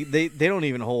 because they don't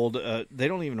even hold a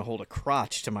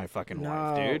crotch to my fucking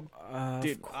wife, dude.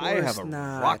 Dude, I have a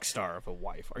rock star of a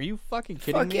wife. Are you fucking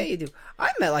kidding me? Fuck yeah, you do.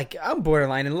 I'm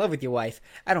borderline in love with your wife.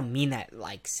 I don't mean that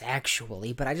like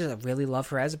sexually, but I just really love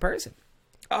her as a person.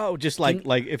 Oh, just like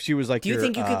if she was like your,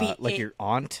 think you could be like your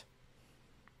aunt?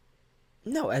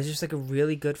 No, as just like a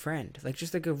really good friend, like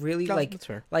just like a really that's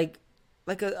fair. like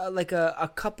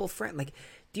a couple friend. Like,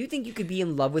 do you think you could be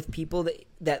in love with people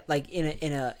that like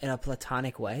in a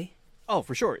platonic way? Oh,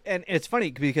 for sure. And it's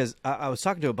funny because I was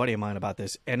talking to a buddy of mine about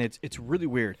this, and it's really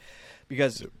weird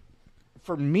because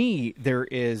for me there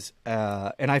is,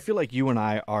 and I feel like you and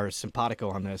I are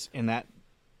simpatico on this, in that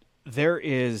there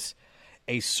is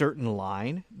a certain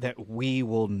line that we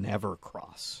will never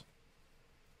cross.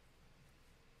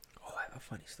 Oh, I have a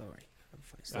funny story.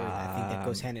 I think that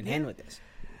goes hand in hand with this.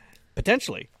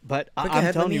 Potentially, but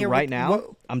I'm telling you right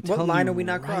now. What line are we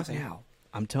not crossing? Now,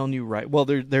 I'm telling you right. Well,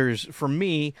 there's for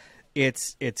me,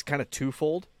 it's kind of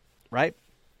twofold, right?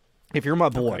 If you're my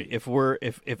boy, if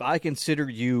I consider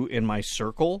you in my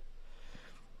circle,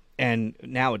 and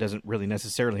now it doesn't really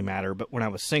necessarily matter, but when I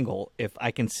was single, if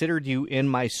I considered you in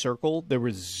my circle, there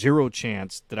was zero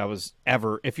chance that I was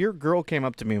ever. If your girl came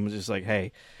up to me and was just like,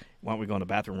 "Hey, why don't we go in the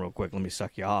bathroom real quick? Let me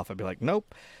suck you off," I'd be like,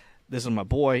 "Nope. This is my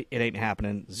boy. It ain't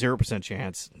happening. 0%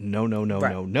 chance. No.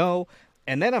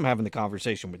 And then I'm having the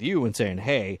conversation with you and saying,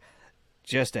 hey,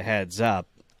 just a heads up.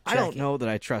 I don't know that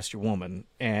I trust your woman.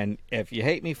 And if you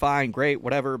hate me, fine, great,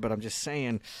 whatever. But I'm just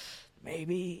saying,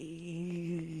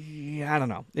 maybe, I don't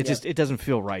know. It doesn't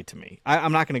feel right to me.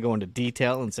 I'm not going to go into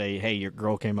detail and say, hey, your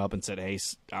girl came up and said, hey,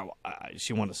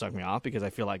 she wanted to suck me off, because I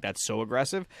feel like that's so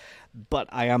aggressive. But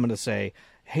I am going to say,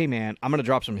 hey, man, I'm going to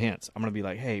drop some hints. I'm going to be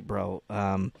like, hey, bro,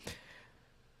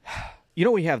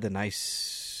 we have the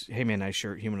nice, hey man, nice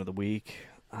shirt, human of the week.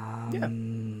 That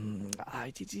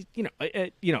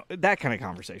kind of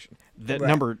conversation. The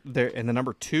number there, and the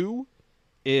number two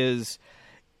is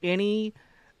any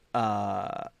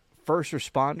first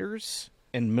responders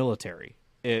and military.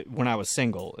 When I was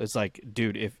single, it's like,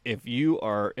 dude, if you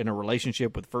are in a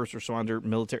relationship with first responder,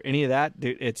 military, any of that,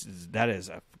 dude, that is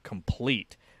a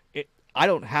complete. I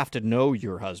don't have to know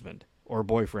your husband or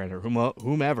boyfriend or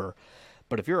whomever.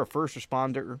 But if you're a first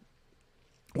responder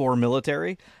or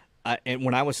military, and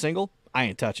when I was single, I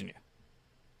ain't touching you.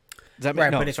 Does that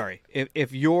make no? Sorry.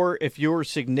 If your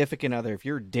significant other, if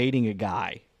you're dating a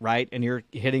guy, right, and you're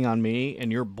hitting on me, and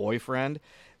your boyfriend,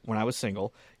 when I was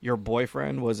single, your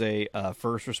boyfriend was a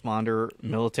first responder,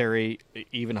 military,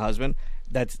 even husband,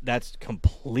 that's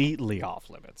completely off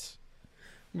limits.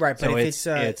 Right, but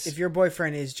so if your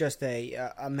boyfriend is just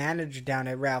a manager down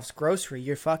at Ralph's Grocery,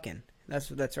 you're fucking.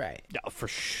 That's right. Yeah, for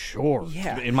sure.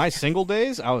 Yeah. In my single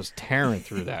days, I was tearing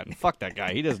through that. And fuck that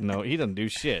guy. He doesn't do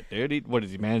shit, dude. What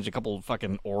does he manage? A couple of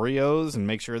fucking Oreos and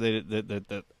make sure that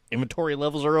the inventory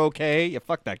levels are okay? Yeah,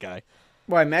 fuck that guy.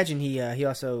 Well, I imagine he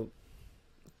also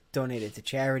donated to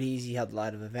charities. He held a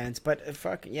lot of events. But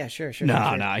fuck yeah, sure.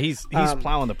 No, he's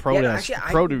plowing the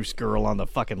produce girl on the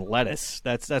fucking lettuce.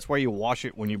 That's where you wash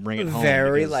it when you bring it home.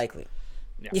 Very likely.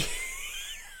 Yeah.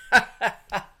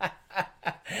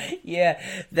 Yeah,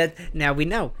 that now we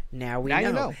know. Now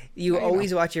you know. You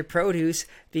always watch your produce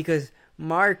because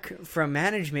Mark from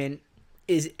management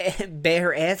is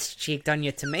bare ass cheeked on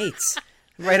your tomatoes,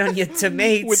 right on your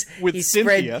tomatoes. with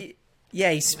Cynthia.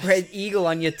 He spread eagle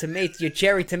on your tomatoes, your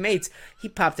cherry tomatoes. He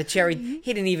popped a cherry.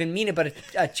 He didn't even mean it, but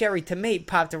a cherry tomato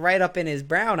popped right up in his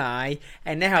brown eye,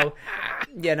 and now,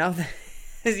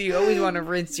 you always want to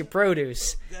rinse your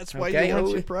produce. That's why you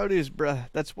rinse your produce, bruh.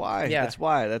 That's why. Yeah. That's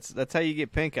why. That's how you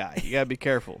get pink eye. You gotta be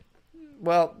careful.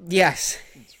 Well, yes.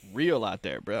 It's real out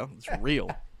there, bro. It's real.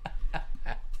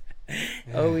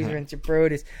 Always rinse your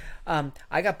produce.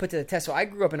 I got put to the test. So I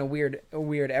grew up in a weird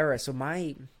era. So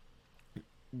my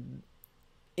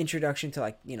introduction to,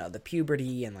 like, you know, the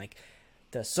puberty and like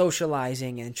the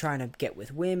socializing and trying to get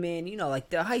with women, you know, like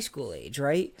the high school age,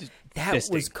 right? That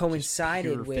fisting. was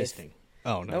coincided with fisting.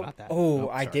 Oh no, not that. Oh,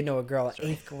 I did know a girl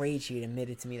in 8th grade. She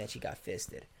admitted to me that she got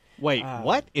fisted. Wait,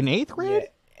 what? In 8th grade?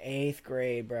 Yeah, 8th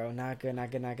grade, bro. Not good.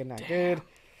 Not good.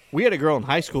 We had a girl in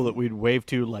high school that we'd wave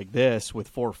to like this with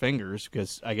 4 fingers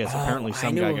because I guess apparently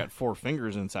some guy got 4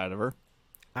 fingers inside of her.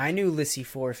 I knew Lissy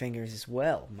Four Fingers as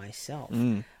well myself.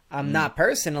 Not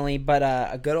personally, but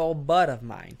a good old bud of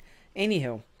mine.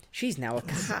 Anywho, she's now a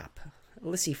cop.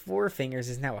 Lissy Four Fingers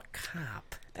is now a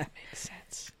cop. That makes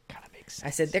sense. Kind of makes sense. I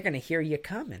said they're gonna hear you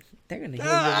coming. They're gonna hear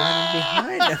you running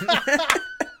behind them.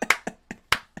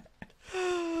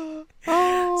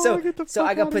 So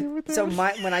I got put. So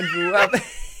when I grew up.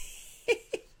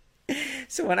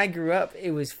 So when I grew up,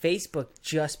 it was Facebook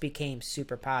just became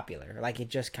super popular. Like, it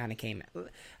just kind of came out.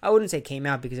 I wouldn't say came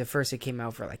out because at first it came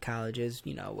out for like colleges,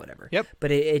 you know, whatever. Yep.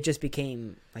 But it just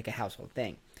became like a household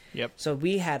thing. Yep. So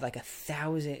we had like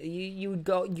 1,000.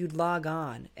 You'd log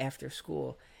on after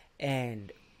school,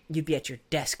 and you'd be at your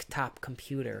desktop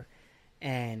computer,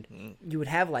 and you would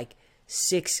have like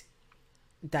 6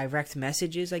 direct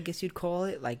messages, I guess you'd call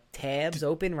it, like tabs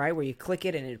open, right, where you click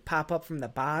it and it'd pop up from the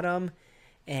bottom.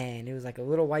 And it was like a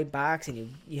little white box,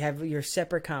 and you have your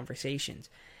separate conversations.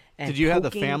 And did you have the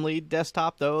family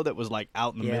desktop, though, that was like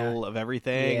out in the middle of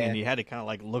everything, and you had to kind of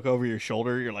like look over your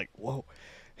shoulder? You're like, whoa,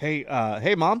 hey,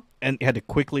 Mom. And you had to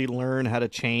quickly learn how to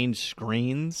change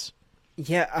screens.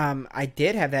 Yeah, I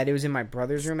did have that. It was in my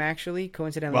brother's room, actually,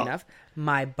 coincidentally enough.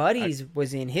 My buddy's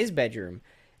was in his bedroom,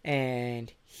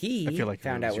 and he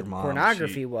found out what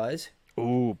pornography was.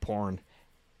 Ooh, porn.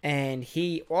 And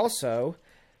he also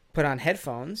put on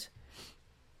headphones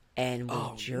and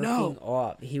was jerking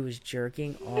off. He was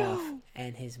jerking off,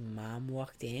 and his mom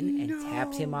walked in and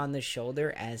tapped him on the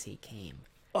shoulder as he came.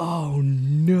 Oh,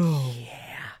 no.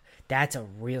 Yeah, that's a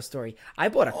real story. I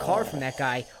bought a car from that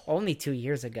guy only 2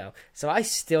 years ago, so I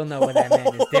still know what that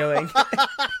man is doing.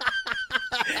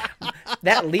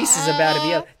 That lease is about to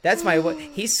be up. That's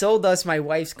he sold us my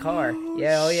wife's car.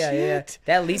 Yeah.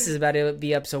 That lease is about to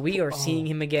be up, so we are seeing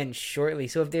him again shortly.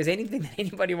 So if there's anything that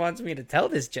anybody wants me to tell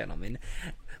this gentleman,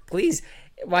 please,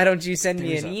 why don't you send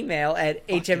me an email at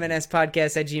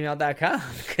hmnspodcast@gmail.com?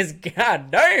 Because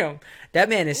god damn, that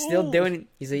man is still doing.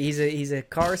 He's a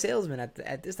car salesman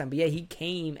at this time. But yeah, he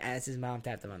came as his mom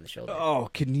tapped him on the shoulder. Oh,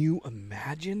 can you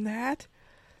imagine that?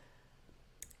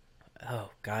 Oh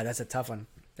god, that's a tough one.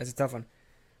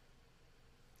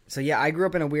 So yeah, I grew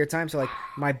up in a weird time. So like,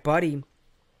 my buddy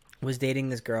was dating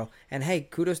this girl, and hey,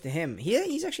 kudos to him.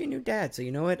 He's actually a new dad. So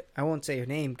you know what? I won't say her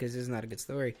name because this is not a good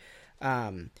story.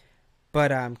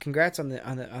 But congrats on the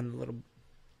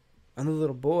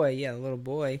little boy. Yeah, the little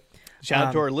boy. Shout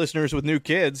out to our listeners with new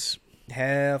kids.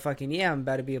 Hell fucking yeah, I'm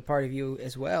about to be a part of you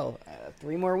as well.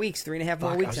 3 more weeks, 3.5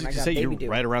 more weeks, and I got baby due.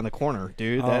 Right around the corner,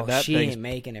 dude. She ain't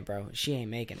making it, bro. She ain't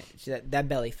making it. That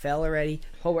belly fell already.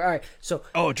 All right, so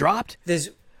it dropped.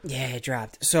 It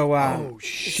dropped. So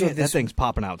shit, that thing's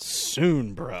popping out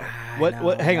soon, bro.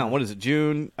 What? Hang on, what is it?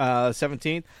 June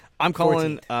 17th. I'm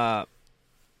calling. 14th.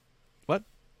 What?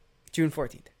 June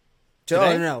 14th.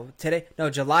 Today? No. Today. No,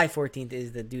 July 14th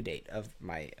is the due date of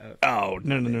my. No.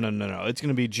 It's going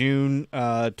to be June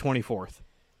 24th.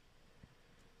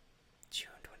 June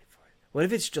 24th. What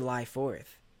if it's July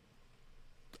 4th?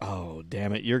 Oh,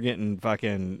 damn it! You're getting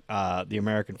fucking the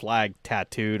American flag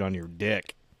tattooed on your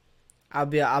dick. I'm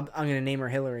gonna name her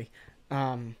Hillary.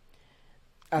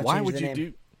 Why would you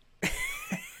do?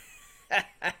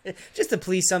 Just to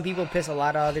please some people, piss a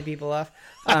lot of other people off.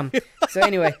 So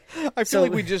anyway, I feel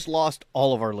like we just lost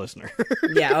all of our listeners.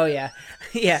 Yeah.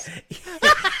 Yeah,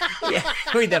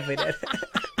 we definitely did.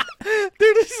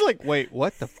 Dude, it's like, wait,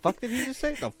 what the fuck did he just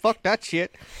say? The fuck that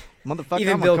shit, motherfucker!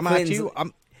 Even I'm Bill gonna come Clinton's, at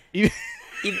you.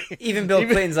 Even Bill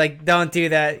Clinton's like, don't do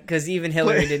that, because even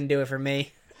Hillary didn't do it for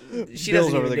me. She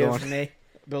doesn't even do it for me.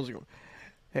 Bill's going,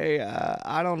 hey,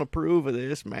 I don't approve of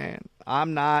this, man.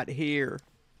 I'm not here.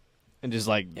 And just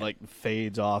like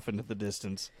fades off into the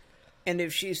distance. And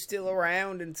if she's still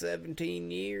around in 17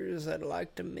 years, I'd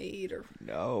like to meet her.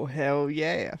 No, hell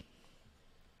yeah.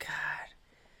 God.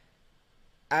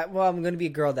 I'm going to be a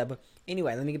girl dad, but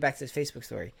anyway, let me get back to this Facebook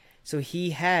story. So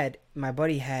my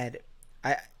buddy's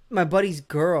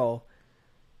girl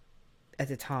at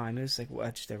the time, it was like,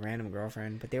 just a random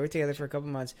girlfriend, but they were together for a couple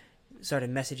months, started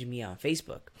messaging me on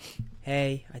Facebook.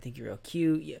 Hey, I think you're real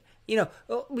cute. Yeah.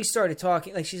 We started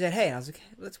talking. Like, she said, hey, and I was like,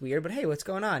 that's weird, but hey, what's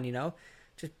going on?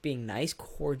 just being nice,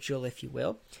 cordial, if you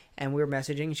will. And we were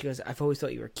messaging, and she goes, "I've always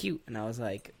thought you were cute." And I was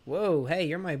like, "Whoa, hey,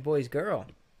 you're my boy's girl."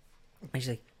 And she's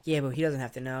like, "Yeah, but he doesn't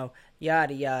have to know."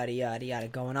 Yada yada yada yada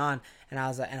going on. And I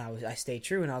was like, I stayed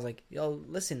true, and I was like, "Yo,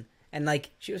 listen." And like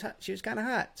she was kind of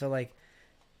hot, so like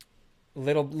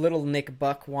little Nick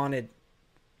Buck wanted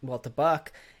to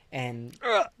buck, and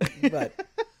but.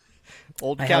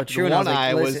 Old Captain One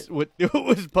Eye was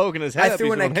poking his head up.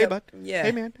 He's going, "Hey, bud. Yeah.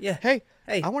 Hey, man. Yeah. Hey.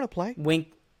 I want to play."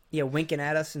 Winking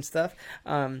at us and stuff.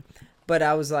 But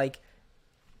I was like,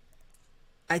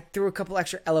 I threw a couple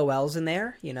extra LOLs in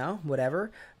there,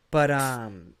 whatever. But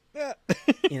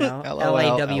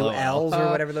LAWLs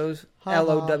or whatever those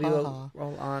LOW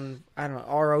on, I don't know,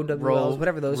 ROWLs,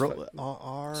 whatever those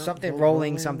something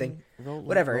rolling something,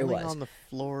 whatever it was on the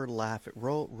floor, laugh it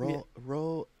roll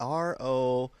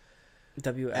RO.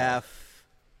 WF,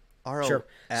 RO, sure.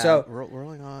 So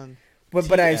rolling on.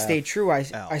 But I stayed true. I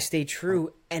stayed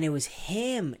true, and it was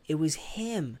him. It was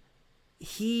him.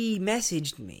 He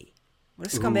messaged me.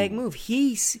 What a scumbag move!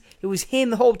 It was him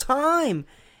the whole time,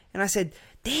 and I said,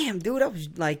 "Damn, dude, I was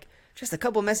like just a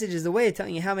couple messages away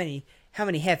telling you how many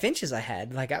half inches I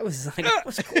had. Like I was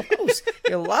close.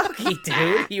 You're lucky,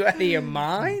 dude. You out of your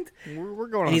mind?" We're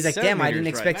going. And he's like, "Damn, I didn't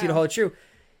expect you to hold true."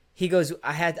 He goes,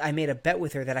 I made a bet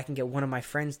with her that I can get one of my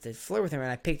friends to flirt with her,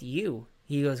 and I picked you.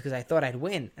 He goes, because I thought I'd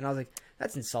win. And I was like,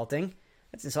 that's insulting.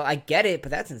 I get it,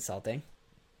 but that's insulting.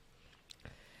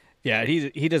 Yeah,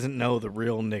 he doesn't know the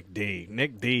real Nick D.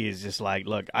 Nick D is just like,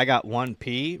 look, I got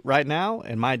 1P right now,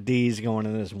 and my D is going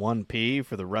in this 1P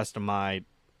for the rest of my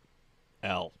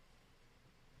L.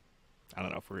 I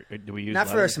don't know if do we use not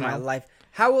for the rest of now? My life.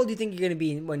 How old do you think you're going to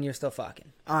be when you're still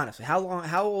fucking? Honestly, how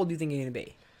old do you think you're going to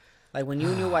be? Like, when you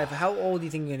and your wife, how old do you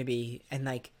think you're going to be? And,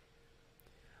 like,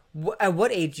 at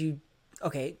what age you...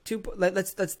 Okay,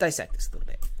 let's dissect this a little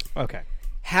bit. Okay.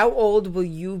 How old will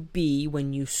you be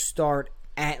when you start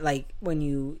at, like, when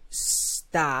you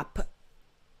stop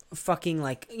fucking,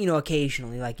 like,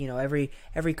 occasionally? Like,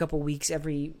 every couple weeks,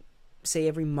 every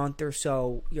month or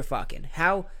so, you're fucking.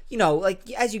 How,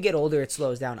 like, as you get older, it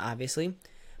slows down, obviously.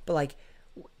 But, like,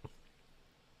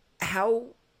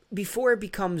 how... Before it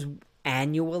becomes...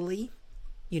 annually,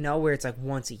 where it's like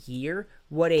once a year,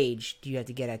 what age do you have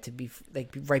to get at to be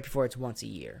like right before it's once a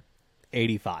year?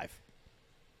 85.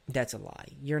 That's a lie.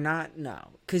 You're not. No,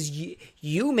 because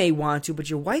you may want to,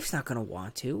 but your wife's not going to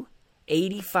want to.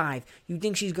 85. You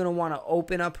think she's going to want to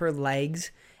open up her legs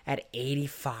at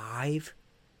 85?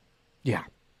 Yeah.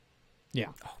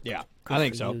 Oh, yeah. I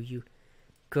think so.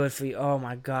 Good for you. Oh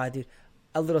my god, dude!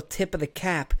 A little tip of the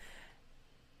cap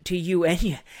to you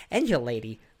and your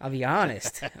lady. I'll be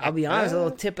honest. A little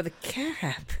tip of the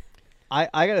cap.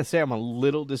 I gotta say, I'm a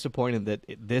little disappointed that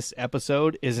this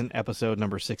episode isn't episode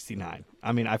number 69.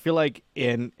 I mean, I feel like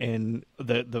in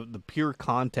the pure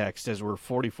context, as we're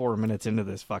 44 minutes into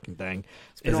this fucking thing,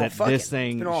 is that this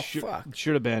thing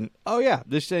should have been. Oh yeah,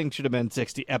 this thing should have been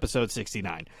episode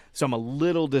 69. So I'm a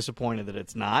little disappointed that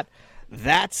it's not.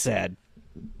 That said,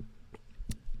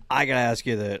 I gotta ask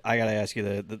you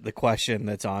the question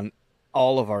that's on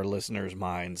all of our listeners'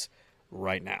 minds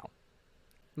right now.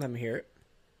 Let me hear it.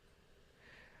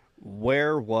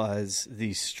 Where was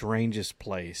the strangest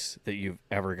place that you've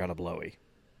ever got a blowy?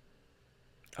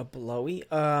 A blowy?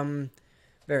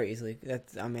 Very easily.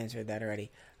 I'm answered that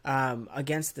already.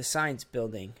 Against the science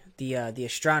building, the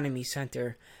astronomy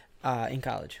center in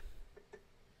college.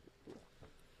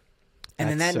 And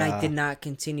then that night did not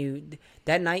continue.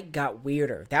 That night got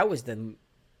weirder. That was the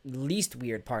least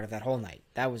weird part of that whole night.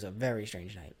 That was a very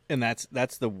strange night. And that's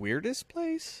the weirdest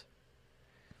place?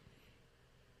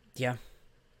 Yeah.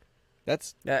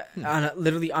 That's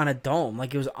literally on a dome.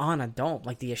 Like, it was on a dome,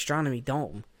 like the astronomy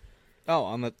dome. Oh,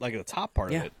 on the top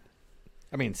part of it.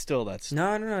 I mean, still that's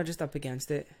no, just up against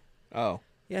it. Oh.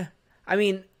 Yeah. I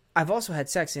mean, I've also had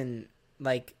sex in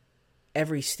like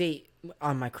every state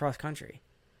on my cross country.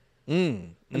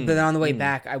 But on the way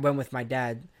back, I went with my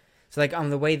dad. So, like, on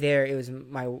the way there, it was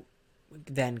my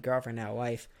then girlfriend, now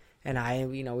wife, and I.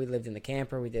 We lived in the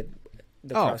camper. We did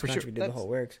the cross country. We did the whole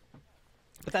works.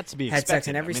 But that's to be expected. Had sex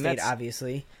in every state,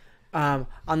 obviously. On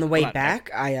the way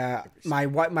back, my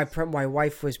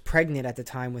wife was pregnant at the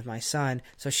time with my son,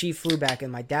 so she flew back,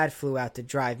 and my dad flew out to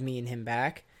drive me and him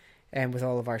back, and with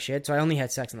all of our shit. So I only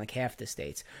had sex in like half the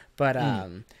states. But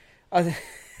yeah,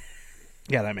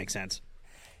 that makes sense.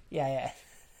 Yeah.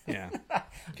 Okay.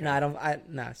 No, I don't.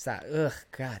 No, stop. Ugh,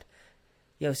 God.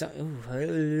 Yo,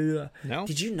 no.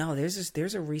 Did you know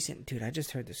there's a recent dude? I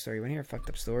just heard this story. You want to hear a fucked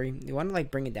up story? You want to like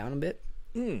bring it down a bit?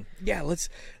 Yeah,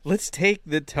 let's take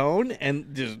the tone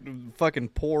and just fucking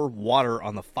pour water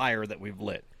on the fire that we've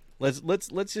lit.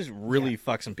 Let's just really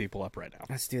fuck some people up right now.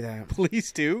 Let's do that.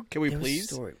 Please do. Can we There was a please?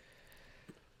 story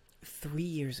 3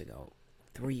 years ago,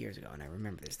 and I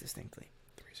remember this distinctly.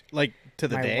 Like to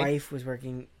the day. My wife was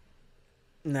working.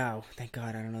 No, thank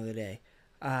God, I don't know the day.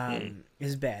 This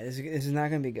is bad. This is not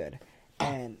going to be good.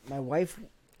 And my wife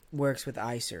works with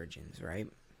eye surgeons, right?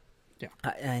 Yeah.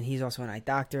 And he's also an eye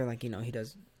doctor. Like, he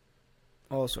does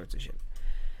all sorts of shit.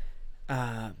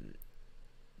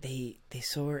 They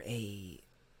saw a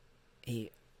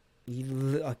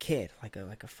kid, like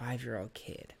a 5-year-old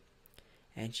kid,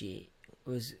 and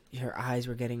her eyes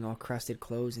were getting all crusted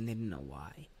closed, and they didn't know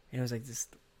why. And it was like this.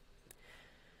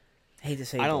 I hate to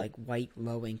say, like white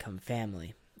low income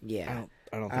family. Yeah,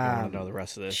 I don't think I want to know the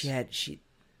rest of this.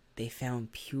 They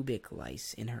found pubic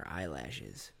lice in her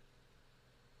eyelashes.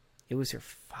 It was her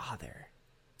father.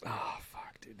 Oh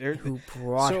fuck, dude! Who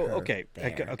brought her? Okay,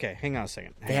 there. Okay. Hang on a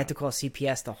second. They had to call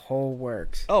CPS. The whole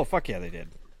works. Oh fuck yeah, they did.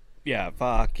 Yeah,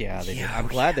 fuck yeah, they did. I'm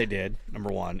glad they did.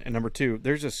 Number one, and number two,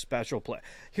 there's a special play.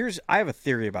 I have a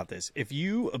theory about this. If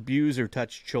you abuse or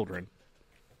touch children,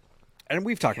 and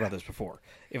we've talked about this before,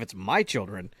 if it's my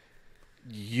children,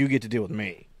 you get to deal with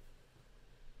me,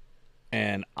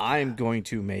 and I'm going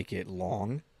to make it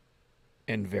long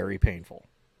and very painful.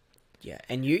 Yeah,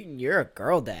 and you're a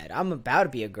girl dad. I'm about to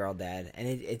be a girl dad, and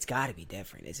it's got to be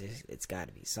different. It's got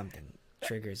to be something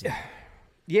triggers it.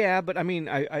 Yeah, but I mean,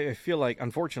 I feel like,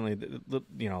 unfortunately,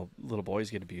 little boys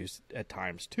get abused at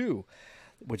times too,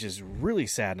 which is really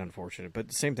sad and unfortunate. But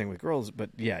the same thing with girls. But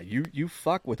yeah, you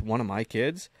fuck with one of my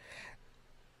kids,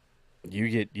 you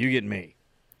get me,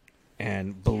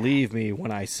 and believe me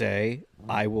when I say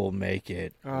I will make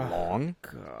it long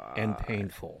and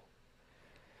painful.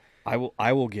 I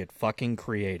will get fucking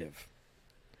creative.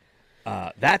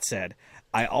 That said,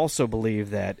 I also believe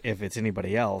that if it's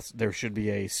anybody else, there should be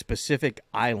a specific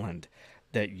island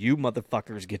that you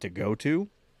motherfuckers get to go to.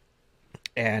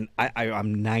 And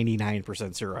I'm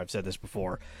 99% sure I've said this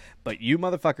before, but you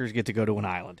motherfuckers get to go to an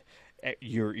island.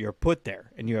 You're put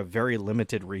there, and you have very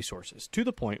limited resources, to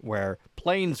the point where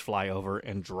planes fly over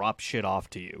and drop shit off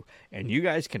to you, and you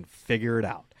guys can figure it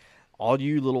out. All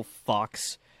you little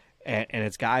fucks. And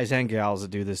it's guys and gals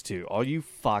that do this too. All you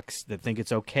fucks that think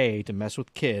it's okay to mess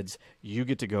with kids, you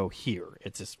get to go here.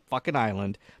 It's this fucking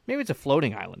island. Maybe it's a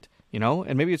floating island,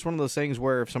 and maybe it's one of those things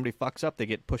where if somebody fucks up, they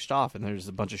get pushed off, and there's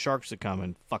a bunch of sharks that come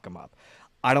and fuck them up.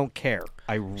 I don't care.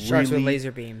 Sharks with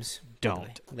laser beams.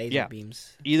 Don't. Laser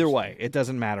beams. Either way, it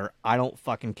doesn't matter. I don't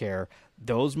fucking care.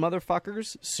 Those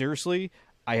motherfuckers, seriously,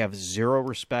 I have zero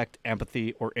respect,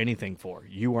 empathy, or anything for.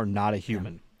 You are not a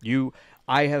human. Yeah.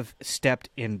 I have stepped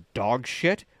in dog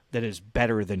shit that is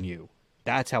better than you.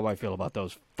 That's how I feel about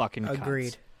those fucking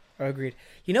cunts. Agreed.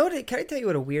 You know what? Can I tell you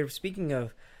what a weird... Speaking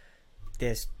of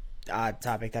this odd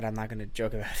topic that I'm not going to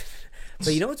joke about.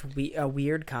 But you know what's a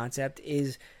weird concept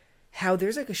is how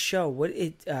there's like a show.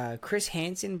 Chris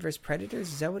Hansen versus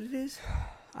Predators? Is that what it is?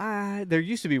 There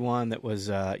used to be one that was...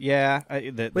 where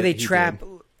they trap...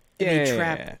 They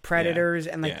trap predators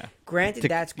and granted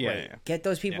that's great. Get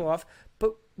those people off.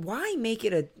 But why make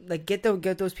it get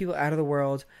those people out of the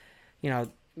world,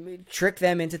 trick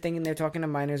them into thinking they're talking to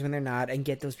minors when they're not, and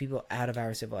get those people out of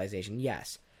our civilization?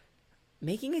 Yes.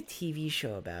 Making a TV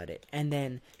show about it, and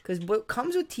then, because what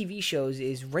comes with TV shows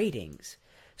is ratings.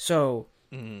 So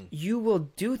you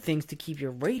will do things to keep your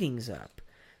ratings up.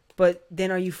 But then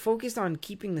are you focused on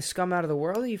keeping the scum out of the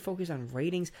world, or are you focused on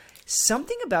ratings?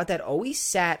 Something about that always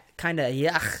sat kind of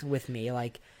yuck with me,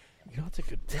 like... it's a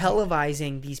good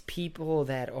televising these people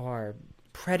that are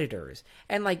predators,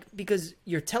 and because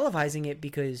you're televising it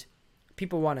because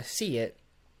people want to see it,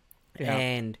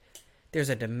 and there's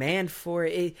a demand for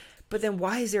it. But then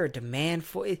why is there a demand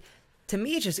for it? To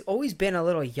me, it's just always been a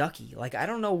little yucky. I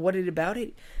don't know what it about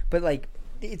it, but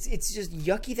it's just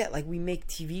yucky that we make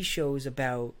TV shows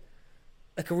about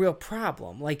a real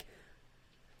problem.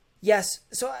 Yes,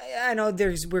 so I know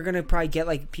we're gonna probably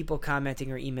get people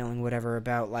commenting or emailing whatever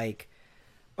about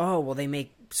oh well, they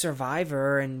make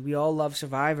Survivor and we all love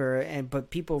Survivor,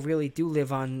 but people really do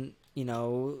live on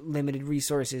limited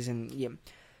resources, and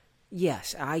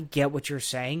yes, I get what you're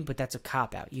saying, but that's a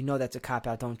cop out. That's a cop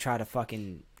out. Don't try to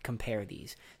fucking compare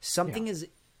these. Something is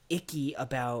icky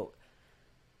about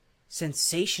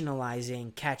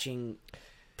sensationalizing catching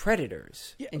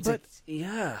predators.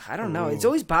 I don't know. It's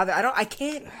always bothered. I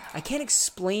can't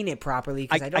explain it properly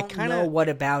because I don't know what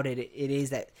about it is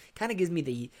that kind of gives me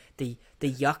the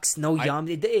yucks.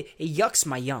 It yucks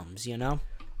my yums.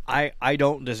 I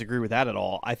don't disagree with that at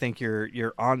all. I think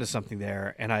you're onto something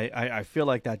there, and I feel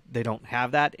like that they don't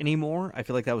have that anymore. I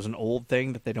feel like that was an old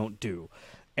thing that they don't do.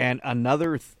 And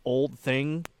another old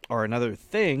thing or another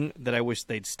thing that I wish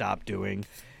they'd stop doing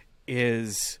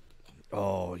is,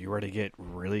 oh, you ready to get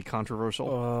really controversial?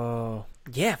 Oh,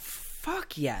 yeah,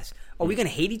 fuck yes. Are we going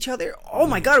to hate each other? Oh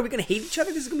my God, are we going to hate each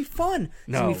other? This is going to be fun.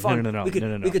 This is gonna be fun. No.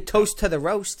 We could toast to the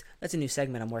roast. That's a new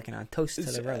segment I'm working on. Toast to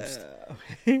the roast.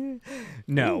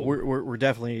 No, we're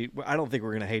definitely, I don't think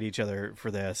we're going to hate each other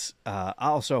for this. I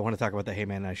also want to talk about the Hey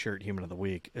Man Nice Shirt Human of the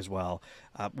Week as well.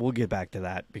 We'll get back to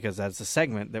that because that's a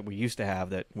segment that we used to have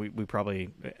that we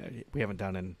haven't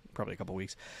done in probably a couple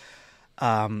weeks.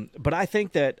 But I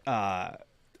think that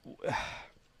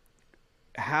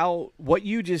what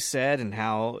you just said and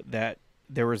how that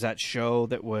there was that show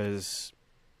that was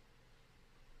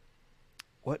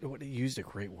what used a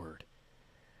great word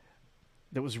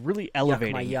that was really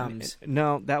elevating. Yuck my yums.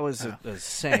 No, that was a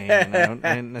saying. And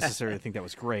I didn't necessarily think that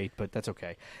was great, but that's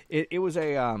okay. It was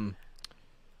a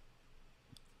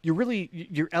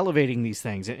you're elevating these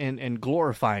things and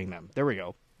glorifying them. There we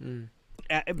go.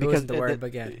 Because the word,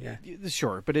 but yeah.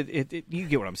 Sure, but it you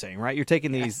get what I'm saying, right? You're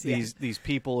taking these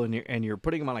people and you're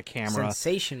putting them on a camera,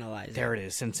 sensationalizing. There it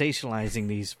is, sensationalizing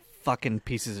these fucking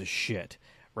pieces of shit,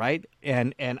 right?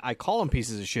 And I call them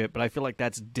pieces of shit, but I feel like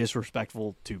that's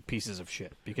disrespectful to pieces of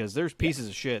shit because there's pieces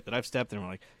of shit that I've stepped in and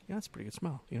I'm like, yeah, that's a pretty good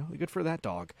smell, good for that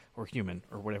dog or human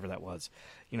or whatever that was,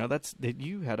 that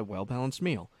you had a well balanced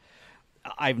meal.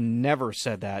 I've never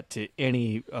said that to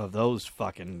any of those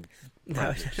fucking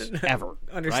ever.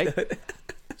 Understood. Right?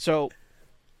 So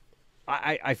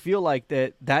I feel like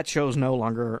that show's no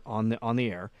longer on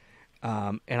the air,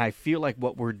 and I feel like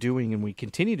what we're doing and we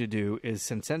continue to do is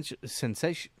sensation.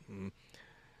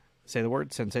 Say the word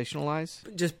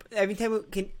sensationalize. Just every time we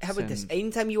can. How about this?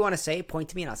 Anytime you want to say it, point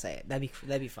to me and I'll say it. That'd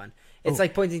be fun. It's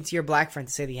like pointing to your black friend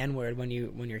to say the N word when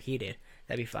you're heated.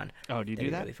 That'd be fun. Oh, do you do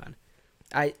that? Really fun.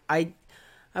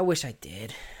 I wish I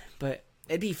did, but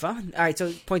it'd be fun. All right,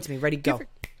 so point to me. Ready, go.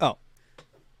 Oh.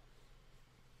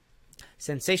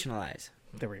 Sensationalize.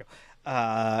 There we go.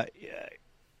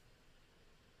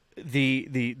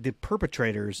 The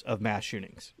perpetrators of mass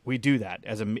shootings. We do that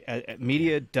as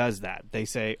media does that. They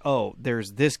say, "Oh,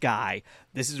 there's this guy.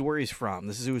 This is where he's from.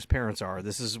 This is who his parents are.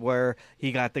 This is where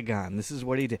he got the gun. This is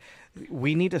what he did."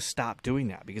 We need to stop doing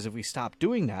that because if we stop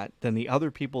doing that, then the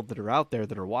other people that are out there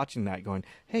that are watching that going,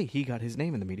 "Hey, he got his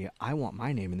name in the media. I want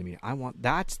my name in the media.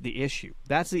 That's the issue.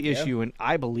 That's the issue." And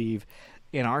I believe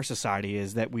in our society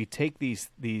is that we take these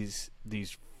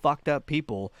fucked up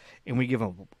people and we give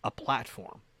them a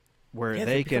platform. Where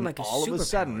they can like all of a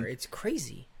sudden, it's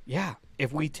crazy. Yeah,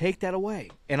 if we take that away,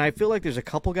 and I feel like there's a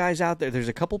couple guys out there, there's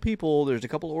a couple people, there's a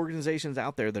couple organizations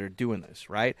out there that are doing this,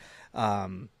 right?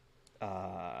 Colion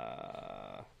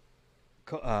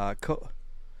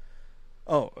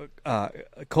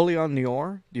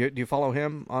Nior, do you follow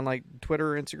him on like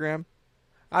Twitter or Instagram?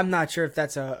 I'm not sure if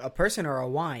that's a person or a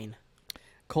wine.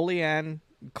 Colion.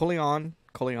 It's Colion.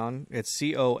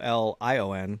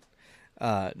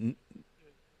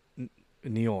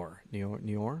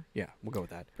 Nior. Yeah, we'll go with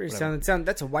that.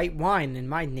 That's a white wine in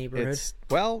my neighborhood.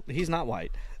 He's not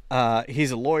white.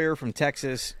 He's a lawyer from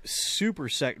Texas, super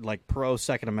pro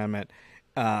Second Amendment,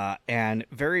 and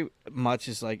very much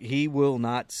is like he will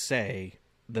not say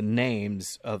the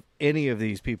names of any of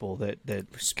these people that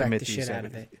commit these shit out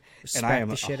of it. And I am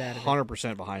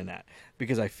 100% behind that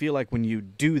because I feel like when you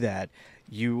do that,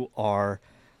 you are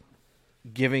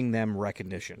giving them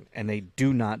recognition, and they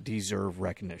do not deserve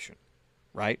recognition.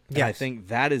 Right? Yes. And I think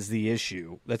that is the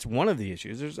issue. That's one of the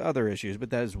issues. There's other issues, but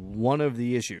that is one of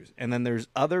the issues. And then there's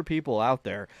other people out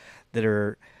there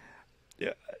that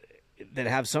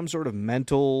have some sort of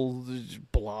mental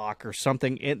block or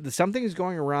something. Something is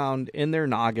going around in their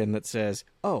noggin that says,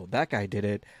 "Oh, that guy did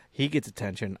it. He gets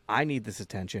attention. I need this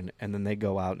attention." And then they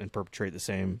go out and perpetrate the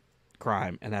same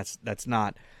crime. And that's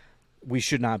not. We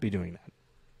should not be doing that.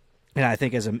 And I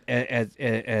think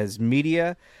as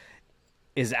media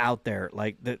is out there,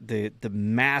 like the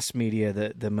mass media,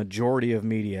 the majority of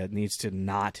media needs to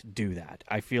not do that.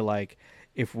 I feel like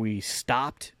if we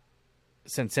stopped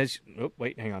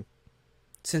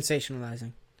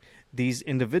sensationalizing these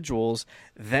individuals,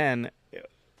 then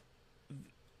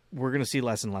we're going to see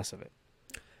less and less of it.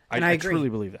 I truly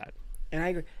believe that. And I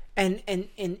agree. And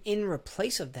in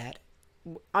replace of that,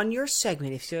 on your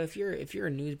segment, if you're a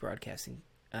news broadcasting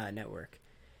network,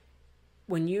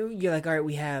 when you're like, all right,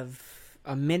 we have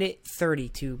a minute 30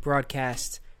 to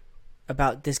broadcast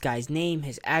about this guy's name,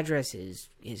 his address, his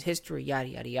history, yada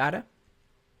yada yada.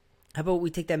 How about we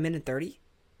take that minute 30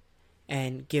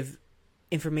 and give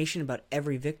information about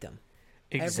every victim?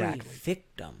 Exactly. Every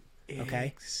victim.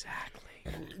 Okay. Exactly.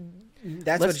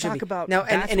 That's Let's what it should talk be. about now.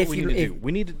 That's And what if we you need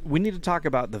to do. We need to talk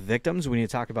about the victims. We need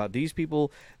to talk about these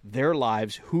people, their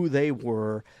lives, who they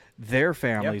were, their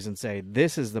families, and say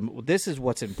this is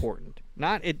what's important.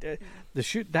 Not it.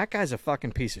 That guy's a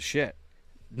fucking piece of shit.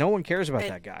 No one cares about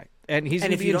that guy, and he's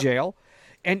going to be in jail.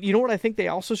 And you know what I think they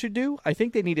also should do? I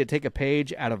think they need to take a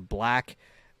page out of Black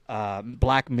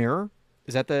Mirror.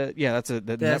 Is that the that's the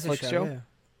Netflix show? Yeah.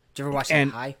 Did you ever watch that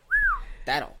high?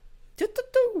 That'll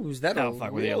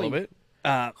fuck with you a little bit.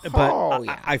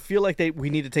 I feel like we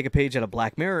need to take a page out of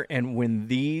Black Mirror, and when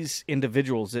these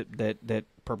individuals that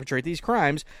perpetrate these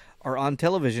crimes are on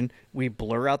television, we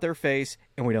blur out their face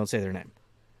and we don't say their name.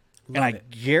 I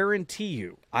guarantee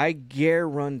you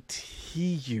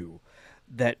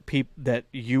that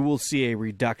you will see a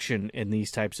reduction in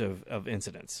these types of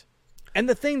incidents. And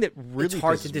the thing that really it's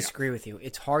hard to disagree with you.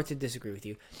 It's hard to disagree with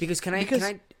you because can I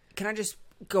just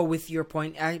go with your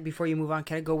point before you move on?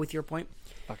 Can I go with your point?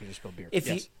 I can just spill beer.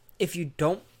 If you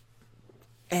don't,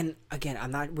 and again,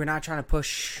 we're not trying to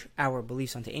push our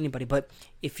beliefs onto anybody, but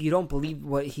if you don't believe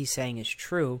what he's saying is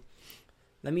true,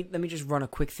 let me just run a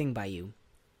quick thing by you.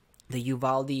 The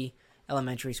Uvalde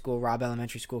Elementary School, Robb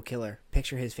Elementary School killer.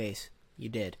 Picture his face. You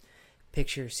did.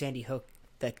 Picture Sandy Hook,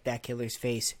 that killer's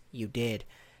face. You did.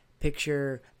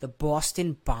 Picture the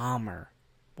Boston bomber,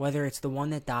 whether it's the one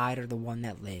that died or the one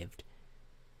that lived.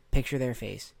 Picture their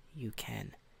face. You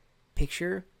can.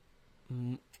 Picture,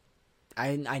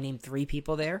 I named 3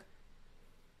 people there.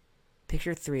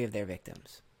 Picture 3 of their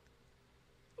victims.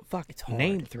 Fuck, it's hard.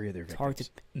 Name 3 of their victims. It's hard to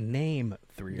name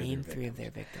 3 of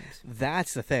their victims.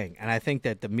 That's the thing, and I think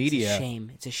that the media.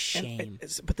 It's a shame.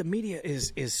 But the media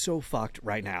is so fucked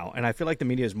right now, and I feel like the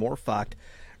media is more fucked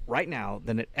right now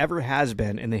than it ever has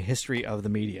been in the history of the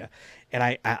media.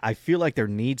 And I feel like there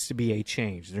needs to be a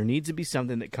change. There needs to be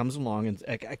something that comes along, and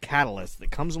a catalyst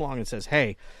that comes along and says,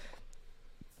 hey,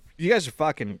 you guys are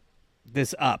fucking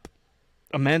this up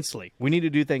immensely. We need to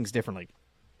do things differently.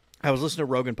 I was listening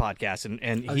to Rogan podcast, and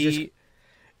he...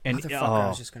 I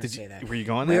was just going to say that. Were you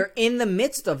going there? We're in the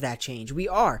midst of that change. We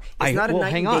are. It's not a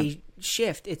night and day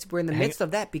shift. We're in the midst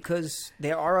of that because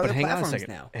there are other platforms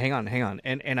now. Hang on.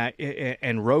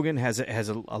 And Rogan has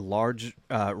a large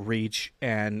reach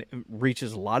and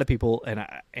reaches a lot of people, and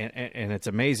it's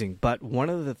amazing. But one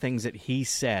of the things that he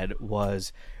said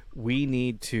was, we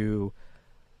need to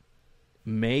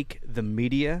make the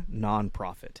media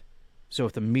nonprofit. So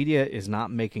if the media is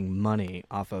not making money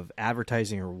off of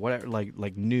advertising or whatever,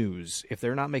 like news, if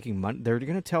they're not making money, they're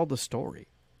going to tell the story.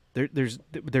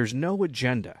 There's no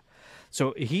agenda.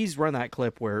 So he's run that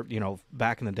clip where,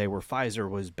 back in the day where Pfizer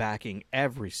was backing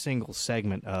every single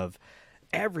segment of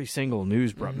every single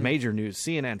news, major news,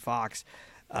 CNN, Fox,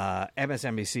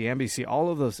 MSNBC, NBC,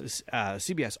 all of those,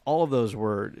 CBS, all of those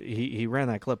were, he ran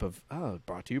that clip of,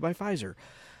 brought to you by Pfizer.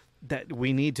 That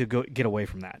we need to get away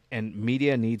from that, and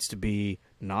media needs to be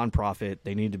nonprofit.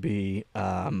 They need to be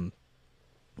held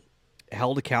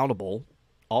accountable,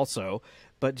 also.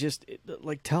 But just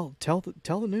tell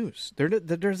the news. There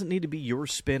doesn't need to be your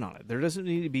spin on it. There doesn't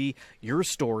need to be your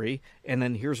story, and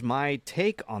then here's my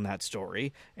take on that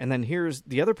story, and then here's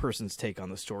the other person's take on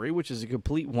the story, which is a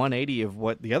complete 180 of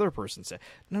what the other person said.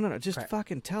 No. Just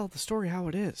fucking tell the story how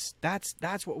it is.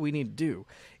 That's what we need to do,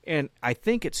 and I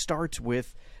think it starts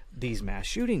with these mass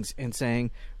shootings and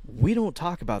saying, we don't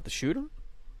talk about the shooter.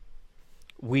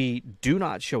 We do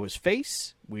not show his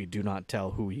face. We do not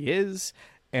tell who he is.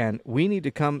 And we need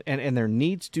to come, and there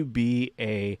needs to be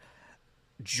a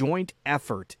joint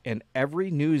effort in every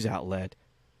news outlet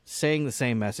saying the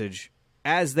same message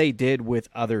as they did with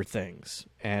other things.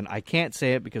 And I can't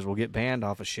say it because we'll get banned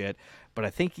off of shit, but I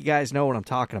think you guys know what I'm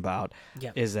talking about,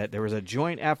 is that there was a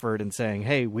joint effort in saying,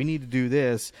 hey, we need to do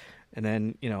this. And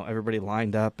then, everybody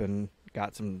lined up and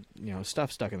got some, stuff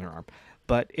stuck in their arm.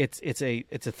 But it's a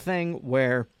thing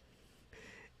where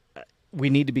we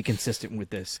need to be consistent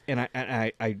with this. And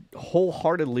I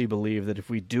wholeheartedly believe that if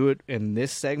we do it in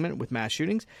this segment with mass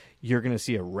shootings, you're going to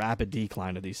see a rapid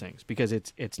decline of these things because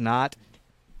it's not.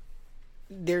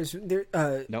 No,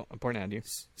 I'm pointing at you.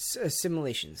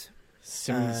 Simulations.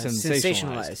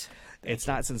 Sensationalized. It's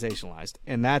not sensationalized,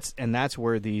 and that's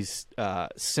where these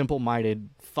simple-minded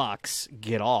fucks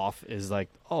get off. Is like,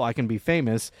 I can be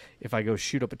famous if I go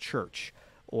shoot up a church,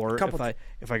 or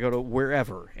if I go to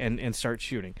wherever and start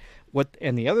shooting.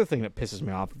 And the other thing that pisses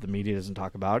me off that the media doesn't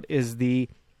talk about is the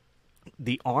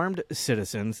armed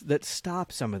citizens that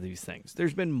stop some of these things.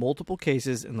 There's been multiple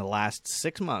cases in the last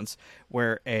 6 months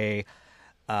where a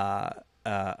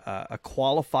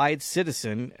qualified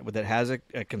citizen that has a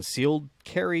concealed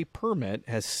carry permit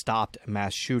has stopped a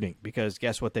mass shooting because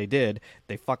guess what they did?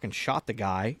 They fucking shot the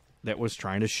guy that was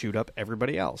trying to shoot up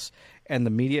everybody else. And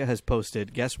the media has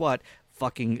posted, guess what?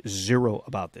 Fucking zero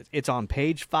about this. It's on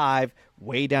page 5,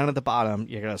 way down at the bottom.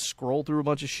 You gotta scroll through a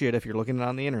bunch of shit if you're looking at it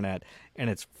on the internet, and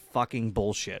it's fucking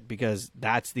bullshit, because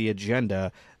that's the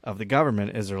agenda of the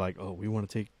government. Is they're like, oh, we want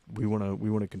to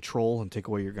control and take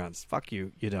away your guns. Fuck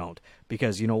you, you don't,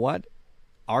 because you know what?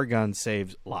 Our gun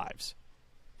saves lives.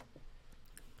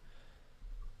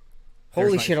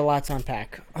 Holy shit, a lot to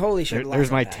unpack. Holy shit,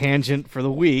 there's my tangent for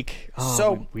the week. Oh,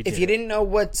 so, if you didn't know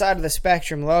what side of the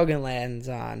spectrum Logan lands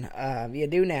on, you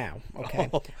do now.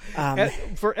 Okay.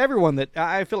 For everyone that,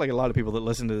 I feel like a lot of people that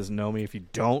listen to this know me. If you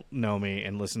don't know me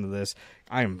and listen to this,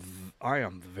 I am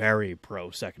very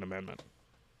pro Second Amendment.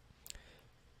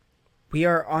 We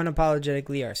are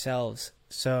unapologetically ourselves.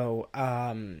 So,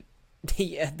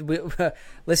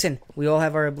 listen, we all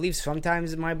have our beliefs.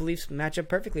 Sometimes my beliefs match up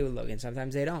perfectly with Logan.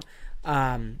 Sometimes they don't.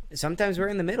 Sometimes we're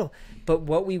in the middle. But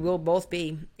what we will both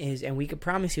be is, and we can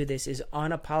promise you this, is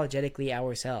unapologetically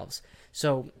ourselves.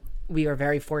 So we are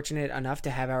very fortunate enough to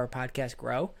have our podcast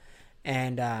grow,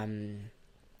 and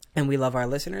we love our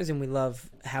listeners, and we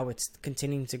love how it's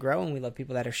continuing to grow, and we love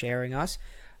people that are sharing us.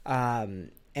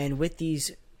 And with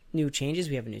these new changes,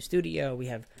 we have a new studio, we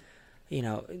have, you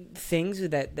know, things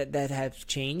that have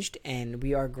changed, and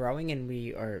we are growing, and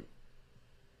we are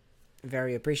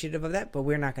very appreciative of that, but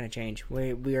we're not going to change.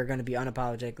 We are going to be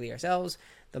unapologetically ourselves.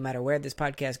 No matter where this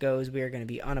podcast goes, we are going to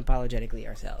be unapologetically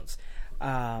ourselves.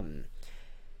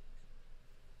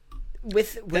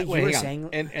 With what you were saying,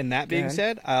 and that being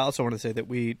said, I also want to say that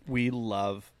we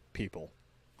love people.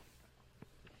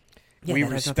 Yeah, we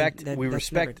respect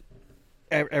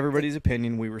everybody's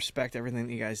opinion. We respect everything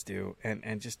that you guys do,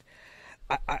 and just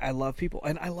I love people,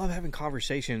 and I love having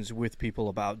conversations with people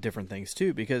about different things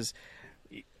too, because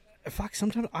fuck,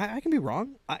 sometimes I can be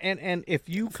wrong, and if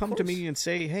you come to me and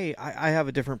say, hey, I have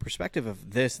a different perspective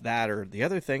of this, that, or the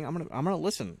other thing, I'm gonna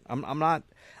listen. I'm not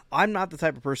the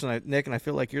type of person, Nick, and I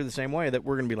feel like you're the same way, that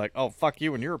we're gonna be like, oh, fuck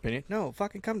you and your opinion. No,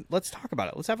 fucking come, let's talk about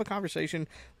it. Let's have a conversation.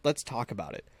 Let's talk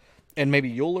about it, and maybe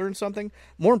you'll learn something.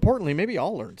 More importantly, maybe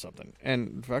I'll learn something,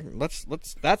 and fucking let's.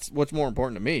 That's what's more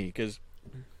important to me, because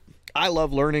I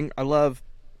love learning. I love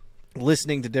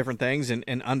listening to different things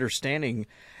and understanding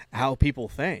how people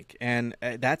think, and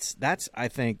that's I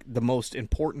think the most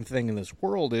important thing in this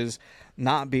world is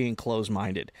not being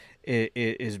closed-minded. It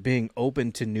is being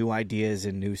open to new ideas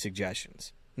and new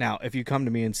suggestions. Now, if you come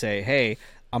to me and say, "Hey,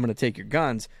 I'm going to take your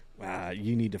guns,"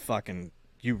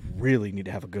 you really need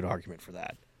to have a good argument for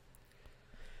that.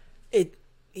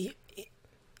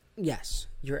 Yes,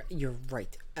 you're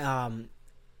right.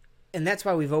 And that's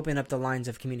why we've opened up the lines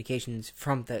of communications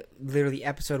from literally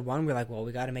episode 1. We're like, well,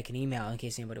 we got to make an email in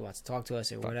case anybody wants to talk to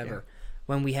us or whatever. Yeah.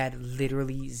 When we had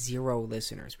literally 0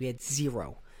 listeners. We had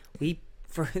 0.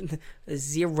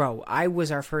 Zero. I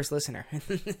was our first listener.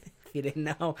 If you didn't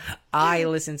know, I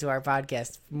listened to our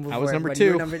podcast. I was number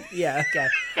 2. Yeah, okay.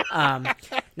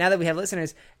 Now that we have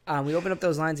listeners, we open up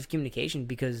those lines of communication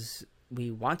because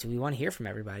we want to. We want to hear from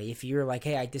everybody. If you're like,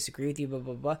 hey, I disagree with you, blah,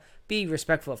 blah, blah, be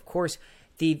respectful, of course.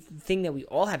 The thing that we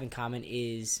all have in common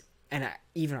is, and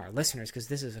even our listeners, because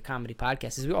this is a comedy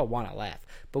podcast, is we all want to laugh.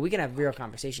 But we can have real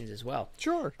conversations as well.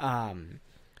 Sure.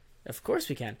 Of course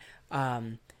we can.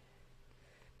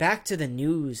 Back to the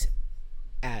news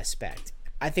aspect.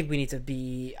 I think we need to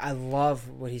be... I love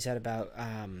what he said about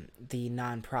the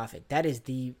nonprofit. That is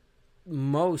the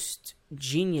most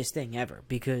genius thing ever,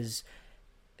 because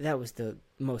that was the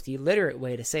most illiterate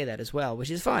way to say that as well, which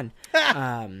is fun.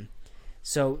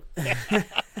 So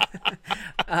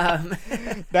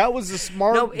that was the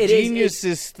smart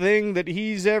geniusest thing that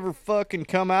he's ever fucking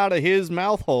come out of his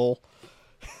mouth hole.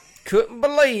 Couldn't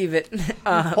believe it.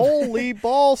 Holy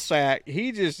ball sack.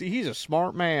 He's a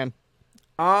smart man.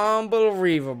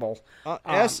 Unbelievable.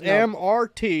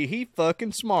 SMRT. He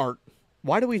fucking smart.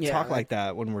 Why do we talk like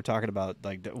that when we're talking about,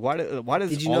 like, why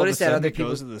does did you all notice of a sudden that other it people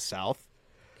goes to the South?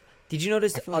 Did you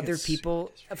notice other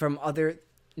people from other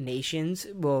nations,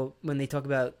 well, when they talk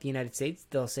about the United States,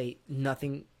 they'll say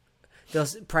nothing. They'll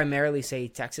primarily say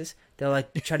Texas. They'll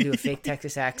like try to do a fake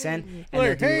Texas accent, and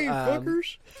like, they'll do, hey,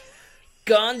 fuckers,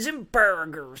 guns and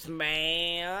burgers,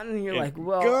 man. And you're like,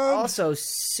 well, also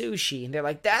sushi, and they're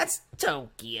like, that's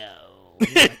Tokyo.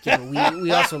 Like, yeah,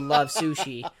 we also love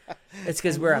sushi. It's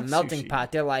because we're a melting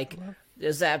pot. They're like,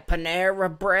 is that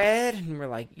Panera bread? And we're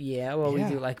like, yeah, well, we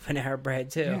do like Panera bread,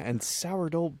 too. Yeah, and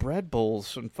sourdough bread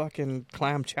bowls and fucking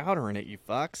clam chowder in it, you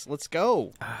fucks. Let's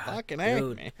go. Fucking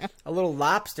dude, man. A little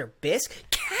lobster bisque.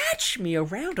 Catch me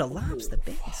around a lobster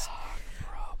bisque.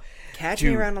 Bro. Catch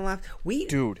me around a lobster.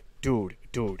 Dude.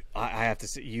 I have to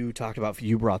say, you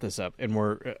brought this up, and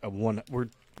we're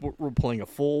we're pulling a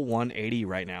full 180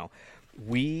 right now.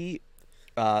 We,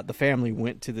 the family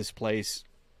went to this place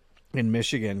in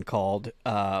Michigan called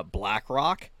Black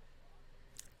Rock.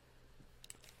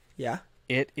 Yeah.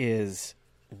 It is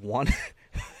one.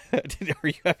 Are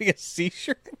you having a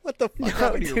seizure? What the fuck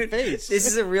happened to your face? This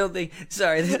is a real thing.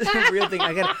 Sorry, this is a real thing.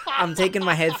 I'm taking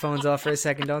my headphones off for a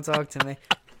second. Don't talk to me.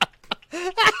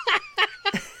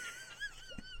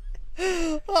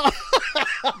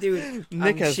 Dude,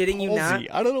 Nick I'm has shitting palsy. you now.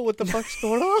 I don't know what the fuck's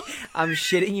going on. I'm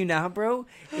shitting you now, bro.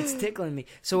 It's tickling me.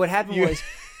 So what happened was,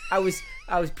 I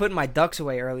was putting my ducks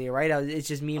away earlier, right? It's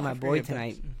just me and my boy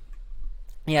tonight.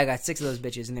 Yeah, I got 6 of those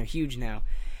bitches, and they're huge now.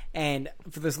 And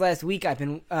for this last week,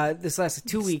 this last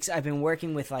 2 weeks, I've been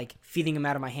working with like feeding them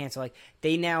out of my hand. So like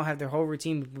they now have their whole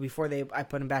routine before I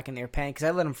put them back in their pen, because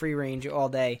I let them free range all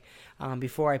day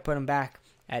before I put them back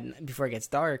before it gets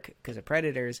dark because of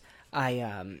predators.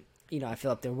 I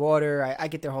fill up their water. I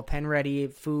get their whole pen ready,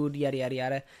 food, yada yada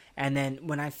yada. And then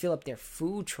when I fill up their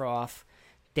food trough,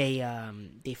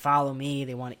 they follow me.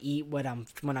 They want to eat when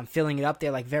I'm filling it up.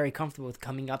 They're like very comfortable with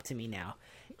coming up to me now.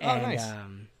 And, nice.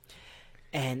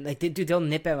 And like they'll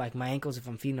nip at like my ankles if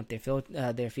I'm feeding up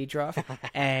their feed trough.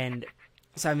 And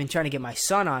so I've been trying to get my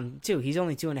son on too. He's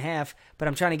only 2.5, but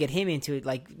I'm trying to get him into it,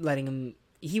 like letting him.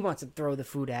 He wants to throw the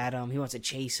food at him. He wants to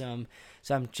chase him.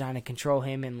 So I'm trying to control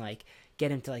him and like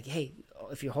get him to like, hey,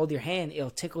 if you hold your hand, it'll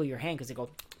tickle your hand because they go.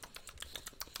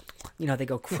 They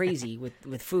go crazy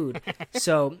with food.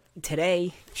 So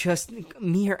today, just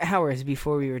mere hours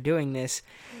before we were doing this,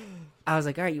 I was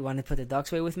like, all right, you want to put the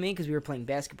ducks away with me? Because we were playing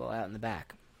basketball out in the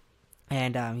back.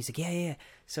 And he's like, yeah.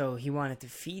 So he wanted to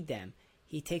feed them.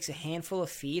 He takes a handful of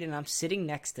feed, and I'm sitting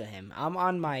next to him. I'm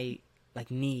on my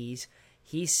knees.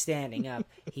 He's standing up.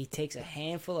 He takes a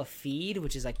handful of feed,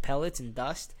 which is like pellets and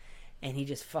dust, and he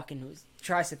just fucking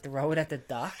tries to throw it at the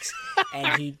ducks.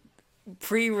 And he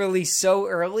pre-released so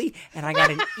early, and I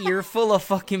got an earful of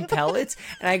fucking pellets.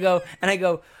 And I go,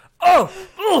 oh,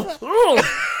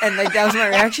 and like that was my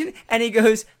reaction. And he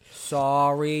goes,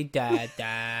 sorry,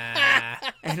 Dada.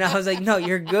 And I was like, no,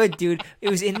 you're good, dude. It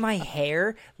was in my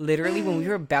hair. Literally, when we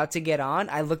were about to get on,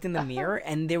 I looked in the mirror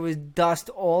and there was dust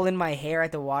all in my hair. I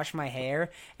had to wash my hair,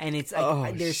 and it's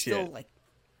like there's still like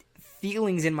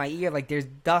feelings in my ear. Like there's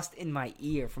dust in my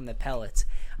ear from the pellets.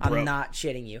 I'm not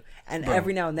shitting you. And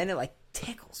every now and then it like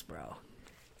tickles, bro.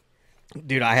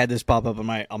 Dude, I had this pop up on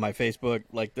my Facebook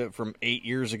from 8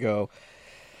 years ago,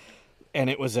 and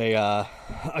it was a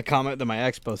comment that my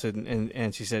ex posted,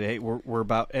 and she said, "Hey, we're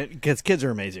about, because kids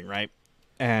are amazing, right?"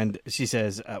 And she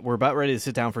says, "We're about ready to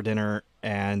sit down for dinner,"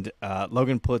 and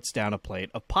Logan puts down a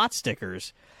plate of pot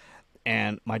stickers,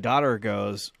 and my daughter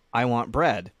goes, "I want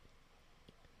bread."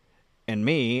 And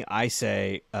I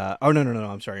say, "Oh no,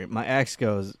 I'm sorry." My ex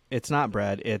goes, "It's not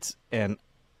bread, it's," and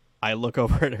I look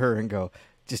over at her and go,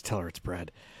 "Just tell her it's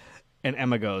bread." And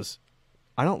Emma goes,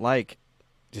 "I don't like,"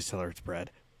 just tell her it's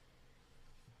bread.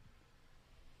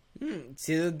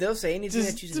 See, they'll say anything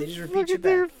that you say. Just repeat you back.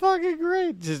 They're fucking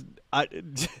great. Just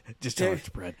tell her it's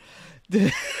bread.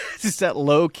 Just that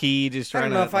low key, just trying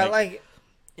to. I don't know if I like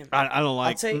it. I don't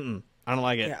like. I don't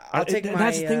like it. Yeah, I'll take my.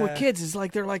 That's the thing with kids is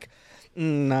like they're like,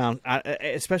 no,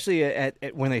 especially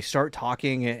at when they start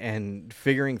talking and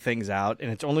figuring things out,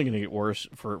 and it's only going to get worse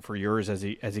for yours as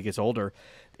he gets older.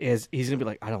 Is he's going to be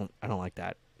like, I don't like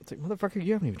that. It's like, motherfucker,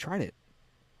 you haven't even tried it,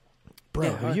 bro.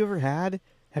 Yeah, Have you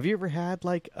ever had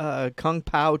like Kung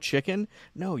Pao chicken?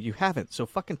 No, you haven't. So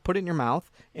fucking put it in your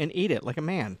mouth and eat it like a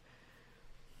man.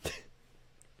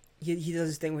 He does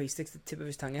this thing where he sticks the tip of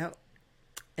his tongue out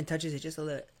and touches it just a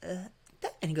little, and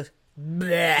he goes,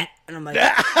 bleh. And I'm like,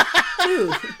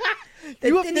 dude,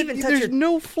 there's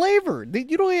no flavor.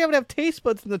 You don't even have taste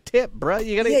buds in the tip, bro.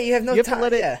 You have to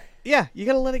let it. Yeah, you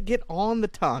gotta let it get on the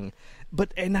tongue.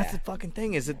 And that's the fucking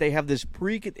thing is that they have this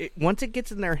once it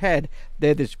gets in their head, they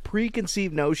have this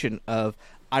preconceived notion of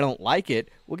I don't like it.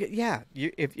 Well,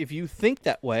 if you think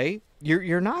that way,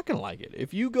 you're not gonna like it.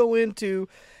 If you go into,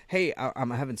 hey,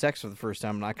 I'm having sex for the first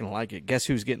time, I'm not gonna like it. Guess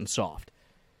who's getting soft?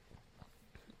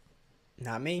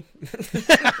 Not me.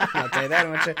 I'll tell you that. I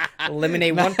want you to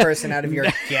eliminate one person out of your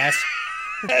guess.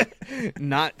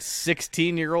 Not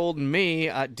 16-year-old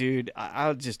me, dude.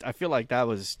 I feel like that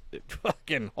was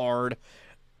fucking hard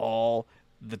all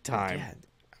the time. Yeah.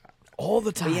 All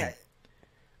the time. Yeah.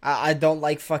 I don't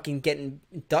like fucking getting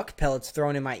duck pellets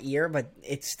thrown in my ear, but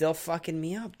it's still fucking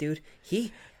me up, dude.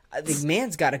 The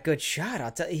man's got a good shot.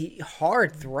 I'll tell you,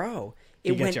 hard throw.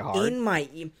 It went in my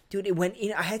ear, dude. It went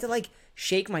in. I had to like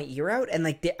shake my ear out, and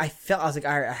like I was like,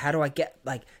 all right, how do I get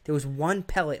like? There was one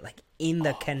pellet like in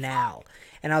the canal,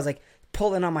 and I was like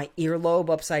pulling on my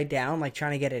earlobe upside down, like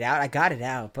trying to get it out. I got it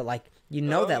out, but like You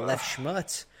know that left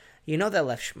schmutz. You know that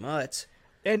left schmutz.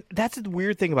 And that's the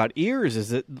weird thing about ears is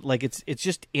that like it's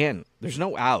just in. There's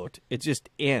no out. It's just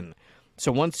in.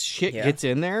 So once shit gets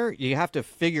in there, you have to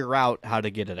figure out how to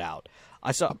get it out.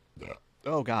 I saw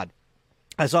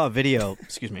a video.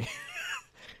 Excuse me.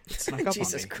 It snuck up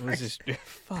Jesus on me. Christ. It was just,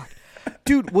 fuck.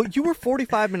 Dude, well, you were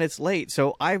 45 minutes late,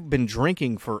 so I've been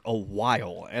drinking for a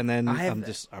while, and then I'm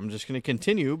just going to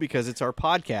continue because it's our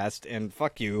podcast, and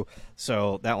fuck you.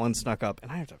 So that one snuck up,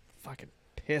 and I have to fucking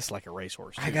piss like a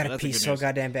racehorse. Too. I gotta pee so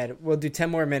goddamn bad. We'll do 10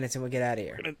 more minutes and we'll get out of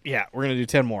here. We're gonna do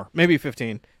 10 more, maybe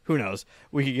 15. Who knows?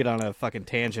 We could get on a fucking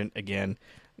tangent again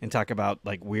and talk about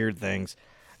like weird things.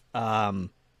 Where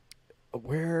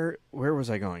was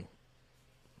I going?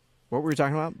 What were we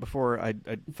talking about before I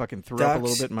fucking threw up a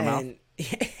little bit in my mouth?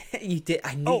 You did.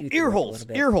 I knew you threw ear up holes. a little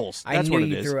bit. Ear holes. That's what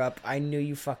it is. Threw up. I knew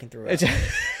you fucking threw up.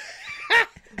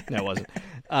 No, it wasn't.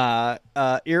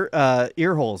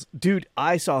 Ear holes. Dude,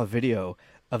 I saw a video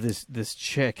of this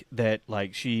chick that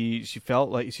like she felt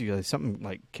like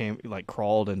something like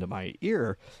crawled into my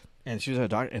ear, and she was at a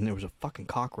doctor, and there was a fucking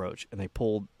cockroach, and they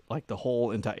pulled like the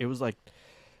whole entire. It was like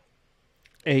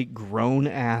a grown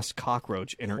ass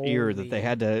cockroach in her ear that they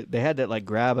had to like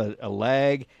grab a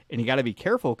leg, and you got to be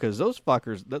careful because those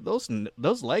fuckers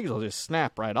those legs will just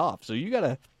snap right off. So you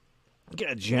gotta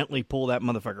gently pull that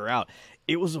motherfucker out.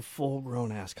 It was a full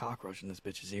grown ass cockroach in this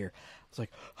bitch's ear. I was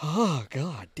like, oh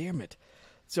god damn it.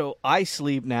 So I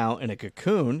sleep now in a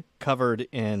cocoon covered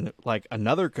in like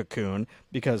another cocoon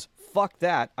because fuck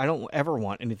that. I don't ever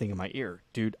want anything in my ear,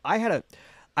 dude. I had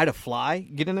a fly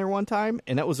get in there one time,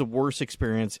 and that was the worst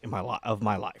experience in my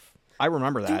life. I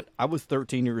remember that. I was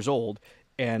 13 years old,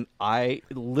 and I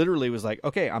literally was like,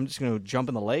 okay, I'm just going to jump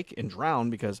in the lake and drown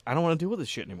because I don't want to deal with this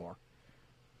shit anymore.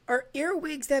 Are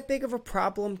earwigs that big of a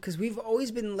problem? Because we've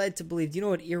always been led to believe. Do you know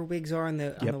what earwigs are on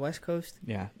the West Coast?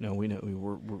 Yeah, no, we know.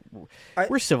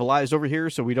 We're civilized over here,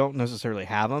 so we don't necessarily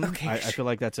have them. Okay. I feel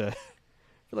like it's a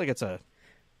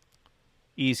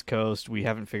East Coast. We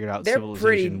haven't figured out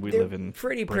civilization. We live in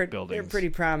brick buildings. They're pretty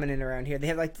prominent around here. They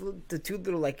have like the two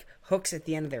little like hooks at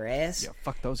the end of their ass. Yeah,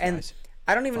 fuck those and guys.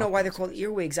 I don't even know why they're called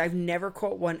earwigs. I've never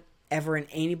caught one ever in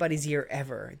anybody's ear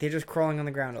ever. They're just crawling on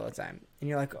the ground all the time. And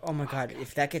you're like, oh my god,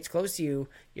 if that gets close to you,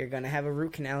 you're going to have a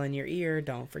root canal in your ear.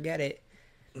 Don't forget it.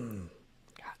 God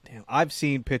damn. I've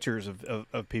seen pictures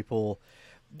of people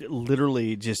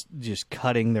literally just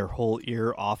cutting their whole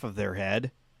ear off of their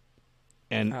head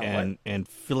and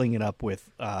filling it up with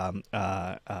what's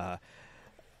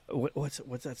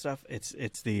that stuff?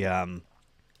 It's the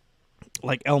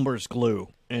like Elmer's glue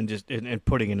and just and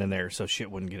putting it in there so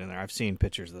shit wouldn't get in there. I've seen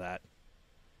pictures of that.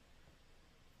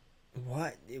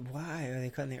 What? Why are they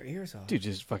cutting their ears off? Dude,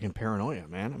 just fucking paranoia,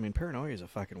 man. I mean, paranoia is a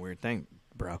fucking weird thing,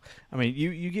 bro. I mean,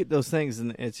 you get those things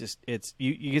and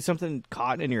you get something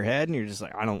caught in your head and you're just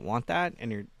like, I don't want that, and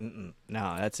you're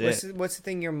no, that's it. What's the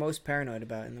thing you're most paranoid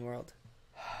about in the world?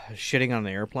 Shitting on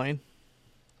the airplane,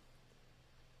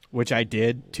 which I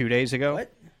did 2 days ago.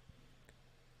 What?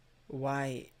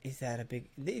 Why is that a big?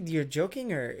 You're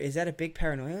joking, or is that a big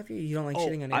paranoia of you? You don't like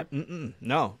shitting on airplanes?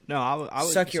 No. I would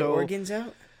suck your organs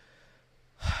out.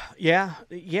 Yeah.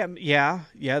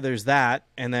 There's that,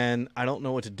 and then I don't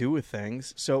know what to do with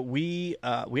things. So we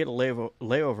had a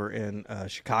layover in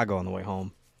Chicago on the way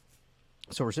home.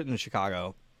 So we're sitting in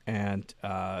Chicago, and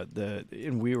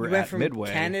we were at Midway. You went from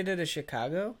Canada to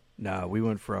Chicago? No, we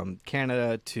went from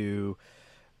Canada to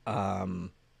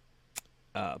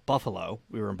Buffalo.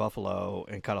 We were in Buffalo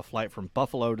and caught a flight from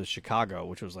Buffalo to Chicago,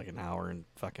 which was like an hour and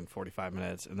fucking 45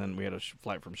 minutes, and then we had a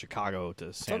flight from Chicago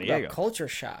to San Diego. Talk about culture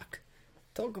shock.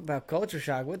 Talk about culture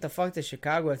shock. What the fuck does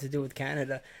Chicago have to do with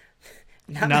Canada?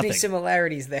 Not Nothing. many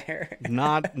similarities there.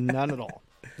 None at all.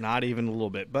 Not even a little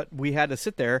bit. But we had to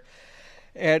sit there,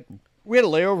 and we had a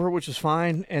layover, which was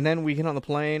fine. And then we get on the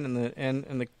plane, and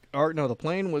the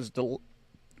plane was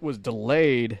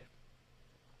delayed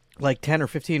like 10 or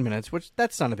 15 minutes, which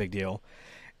that's not a big deal.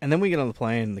 And then we get on the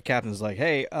plane, and the captain's like,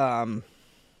 "Hey, I'm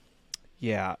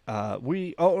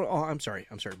sorry.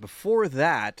 Before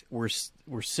that, we're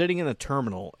sitting in the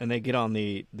terminal, and they get on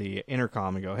the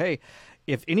intercom and go, "Hey,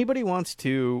 if anybody wants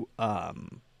to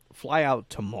fly out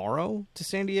tomorrow to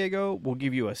San Diego, we'll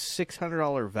give you a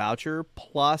 $600 voucher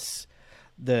plus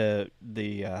the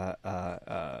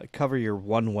cover your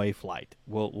one-way flight.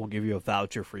 We'll give you a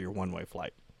voucher for your one-way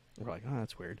flight." We're like, "Oh,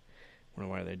 that's weird. I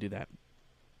wonder why they do that."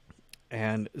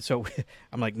 And so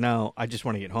I'm like, no, I just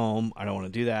want to get home. I don't want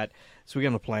to do that. So we get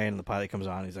on the plane, and the pilot comes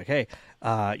on. And he's like, hey,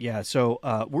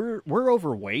 we're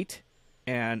overweight,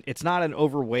 and it's not an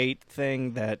overweight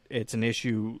thing that it's an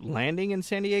issue landing in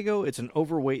San Diego. It's an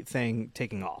overweight thing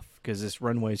taking off because this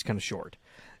runway is kind of short.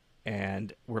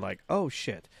 And we're like, oh,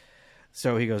 shit.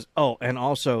 So he goes, oh, and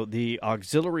also the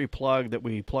auxiliary plug that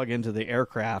we plug into the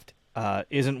aircraft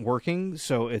isn't working,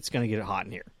 so it's going to get hot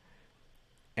in here.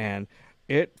 And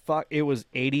it was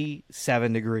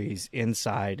 87 degrees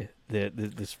inside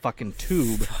this fucking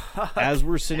tube as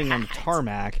we're sitting on the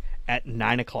tarmac at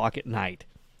 9 o'clock at night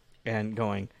and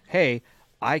going, hey,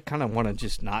 I kind of want to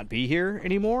just not be here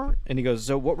anymore. And he goes,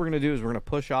 so what we're going to do is we're going to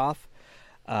push off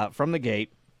from the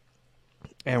gate,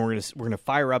 and we're gonna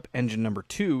fire up engine number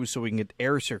 2 so we can get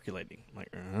air circulating. I'm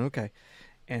like, okay.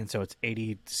 And so it's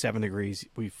 87 degrees.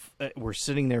 We're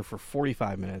sitting there for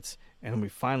 45 minutes, and we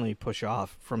finally push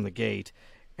off from the gate.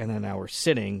 And then now we're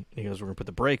sitting. And he goes, we're going to put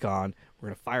the brake on. We're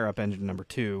going to fire up engine number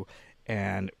 2,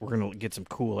 and we're going to get some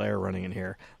cool air running in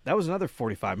here. That was another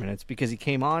 45 minutes because he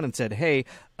came on and said, hey,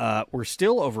 we're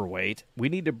still overweight. We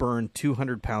need to burn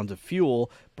 200 pounds of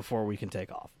fuel before we can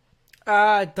take off.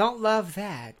 Don't love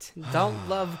that. Don't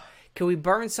love... Can we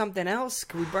burn something else?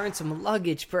 Can we burn some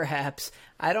luggage, perhaps?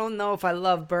 I don't know if I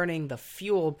love burning the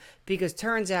fuel, because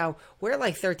turns out we're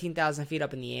like 13,000 feet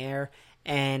up in the air,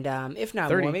 and if not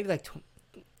 30. more, maybe like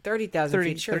 30,000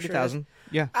 feet. Sure, 30,000.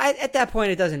 Yeah. At that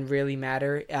point, it doesn't really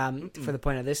matter for the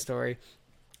point of this story.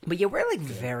 But yeah, we're like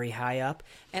very high up,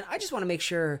 and I just want to make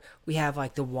sure we have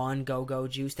like the one go-go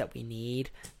juice that we need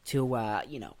to, I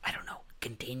don't know,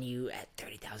 continue at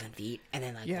 30,000 feet and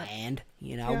then land,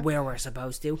 where we're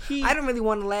supposed to. I don't really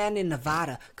want to land in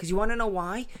Nevada, because you want to know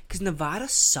why? Because Nevada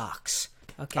sucks.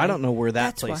 Okay, I don't know where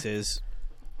that place is.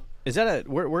 Is that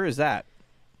where is that?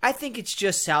 I think it's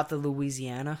just south of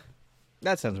Louisiana.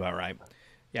 That sounds about right.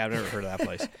 Yeah, I've never heard of that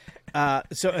place.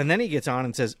 And then he gets on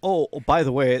and says, oh, by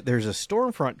the way, there's a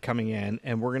storm front coming in,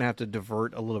 and we're going to have to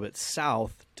divert a little bit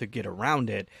south to get around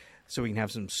it so we can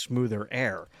have some smoother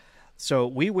air. So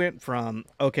we went from,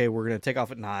 okay, we're going to take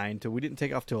off at 9 to we didn't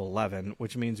take off till 11,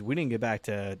 which means we didn't get back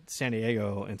to San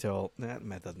Diego until,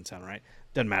 that doesn't sound right.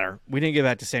 Doesn't matter. We didn't get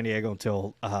back to San Diego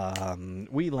until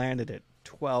we landed at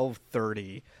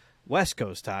 12:30 West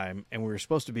Coast time, and we were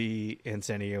supposed to be in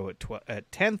San Diego at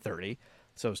 10:30.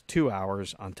 So it was 2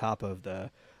 hours on top of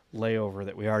the layover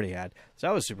that we already had. So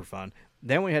that was super fun.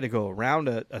 Then we had to go around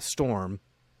a storm,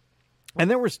 and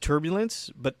there was turbulence,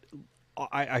 but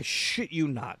I shit you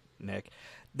not, Nick,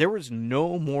 there was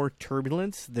no more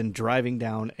turbulence than driving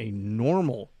down a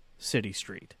normal city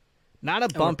street, not a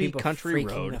bumpy country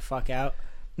road. The fuck out.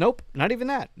 Nope, not even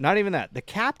that. Not even that. The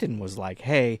captain was like,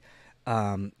 "Hey,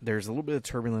 there's a little bit of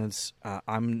turbulence.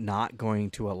 I'm not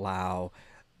going to allow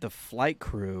the flight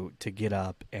crew to get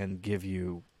up and give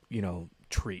you,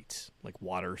 treats like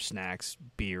water, snacks,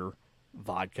 beer,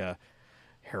 vodka,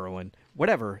 heroin,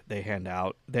 whatever they hand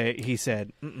out." He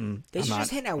said, they should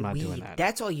just hand out weed.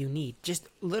 That's all you need. Just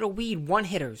little weed,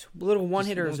 little one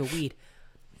hitters of weed.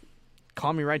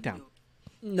 Calm me right down.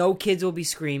 No kids will be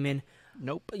screaming.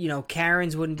 Nope.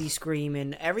 Karens wouldn't be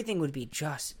screaming. Everything would be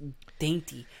just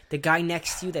dainty. The guy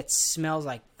next to you that smells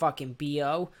like fucking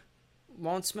BO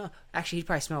won't smell. Actually, he'd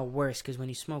probably smell worse, because when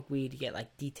you smoke weed, you get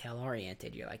like detail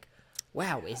oriented. You're like,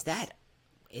 wow, is that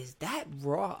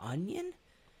raw onion?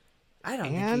 I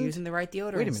don't think you're using the right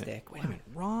deodorant stick. Wait a minute.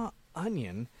 Raw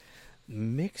onion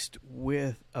mixed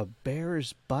with a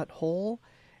bear's butthole,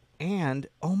 and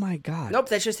oh my god. Nope,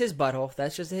 that's just his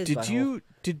butthole.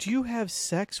 Did you have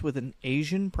sex with an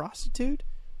Asian prostitute?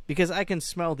 Because I can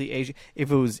smell the Asian.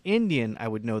 If it was Indian, I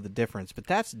would know the difference, but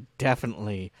that's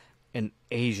definitely an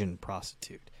Asian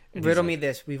prostitute. And riddle me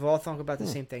this. We've all thought about the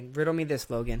same thing. Riddle me this,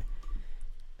 Logan.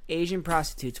 Asian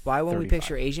prostitutes. Why, when 35. We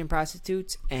picture Asian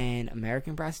prostitutes and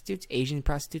American prostitutes, Asian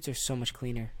prostitutes are so much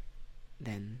cleaner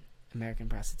than American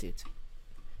prostitutes?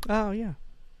 Oh, yeah.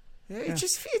 It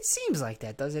seems like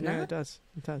that, does it not? Yeah, it does.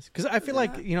 It does. Because I feel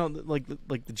like,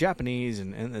 like the Japanese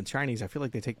and the Chinese, I feel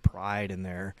like they take pride in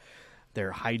their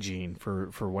hygiene for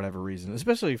whatever reason,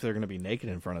 especially if they're going to be naked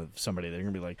in front of somebody. They're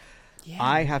going to be like,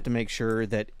 I have to make sure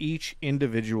that each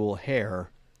individual hair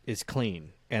is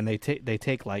clean. And they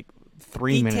take like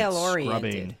 3 minutes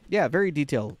scrubbing. Yeah, very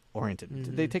detail oriented.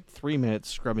 Mm-hmm. They take 3 minutes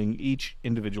scrubbing each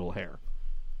individual hair.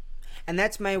 And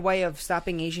that's my way of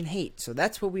stopping Asian hate. So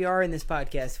that's what we are in this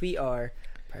podcast. We are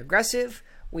progressive.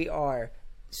 We are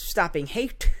stopping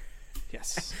hate.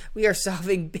 Yes. We are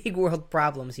solving big world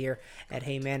problems here at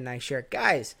Hey Man Nice Shirt.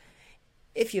 Guys,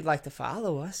 if you'd like to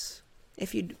follow us,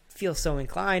 if you feel so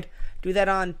inclined, do that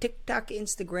on TikTok,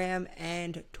 Instagram,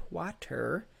 and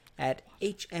Twitter at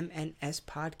HMNS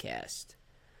Podcast.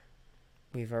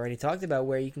 We've already talked about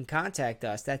where you can contact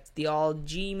us. That's the all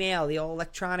Gmail, the all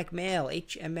electronic mail,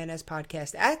 HMNS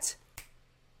Podcast at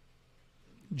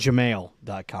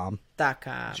Gmail.com.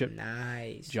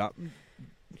 Nice.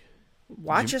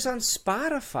 Watch us on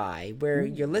Spotify, where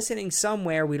you're listening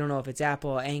somewhere. We don't know if it's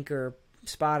Apple, Anchor,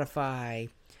 Spotify,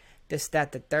 this,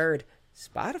 that, the third.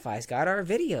 Spotify's got our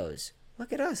videos.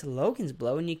 Look at us. Logan's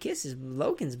blowing you kisses.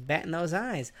 Logan's batting those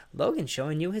eyes. Logan's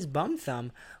showing you his bum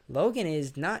thumb. Logan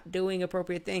is not doing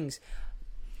appropriate things.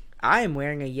 I am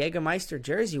wearing a Jägermeister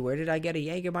jersey. Where did I get a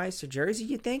Jägermeister jersey,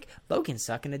 you think? Logan's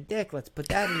sucking a dick. Let's put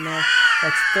that in there.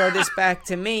 Let's throw this back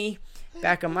to me.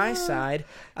 Back on my side.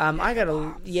 I got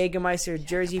a Jägermeister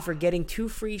jersey for getting 2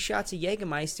 free shots of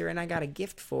Jägermeister, and I got a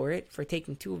gift for it for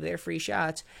taking 2 of their free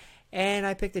shots. And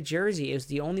I picked a jersey. It was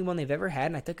the only one they've ever had,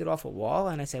 and I took it off a wall,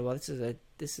 and I said, well,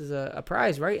 this is a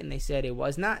prize, right? And they said it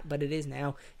was not, but it is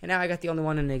now. And now I got the only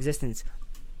one in existence.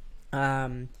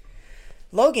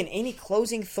 Logan, any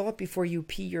closing thought before you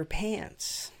pee your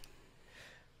pants?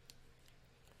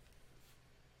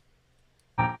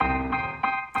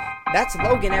 That's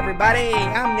Logan, everybody.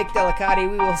 I'm Nick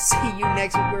Delicati. We will see you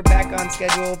next week. We're back on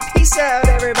schedule. Peace out,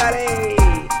 everybody.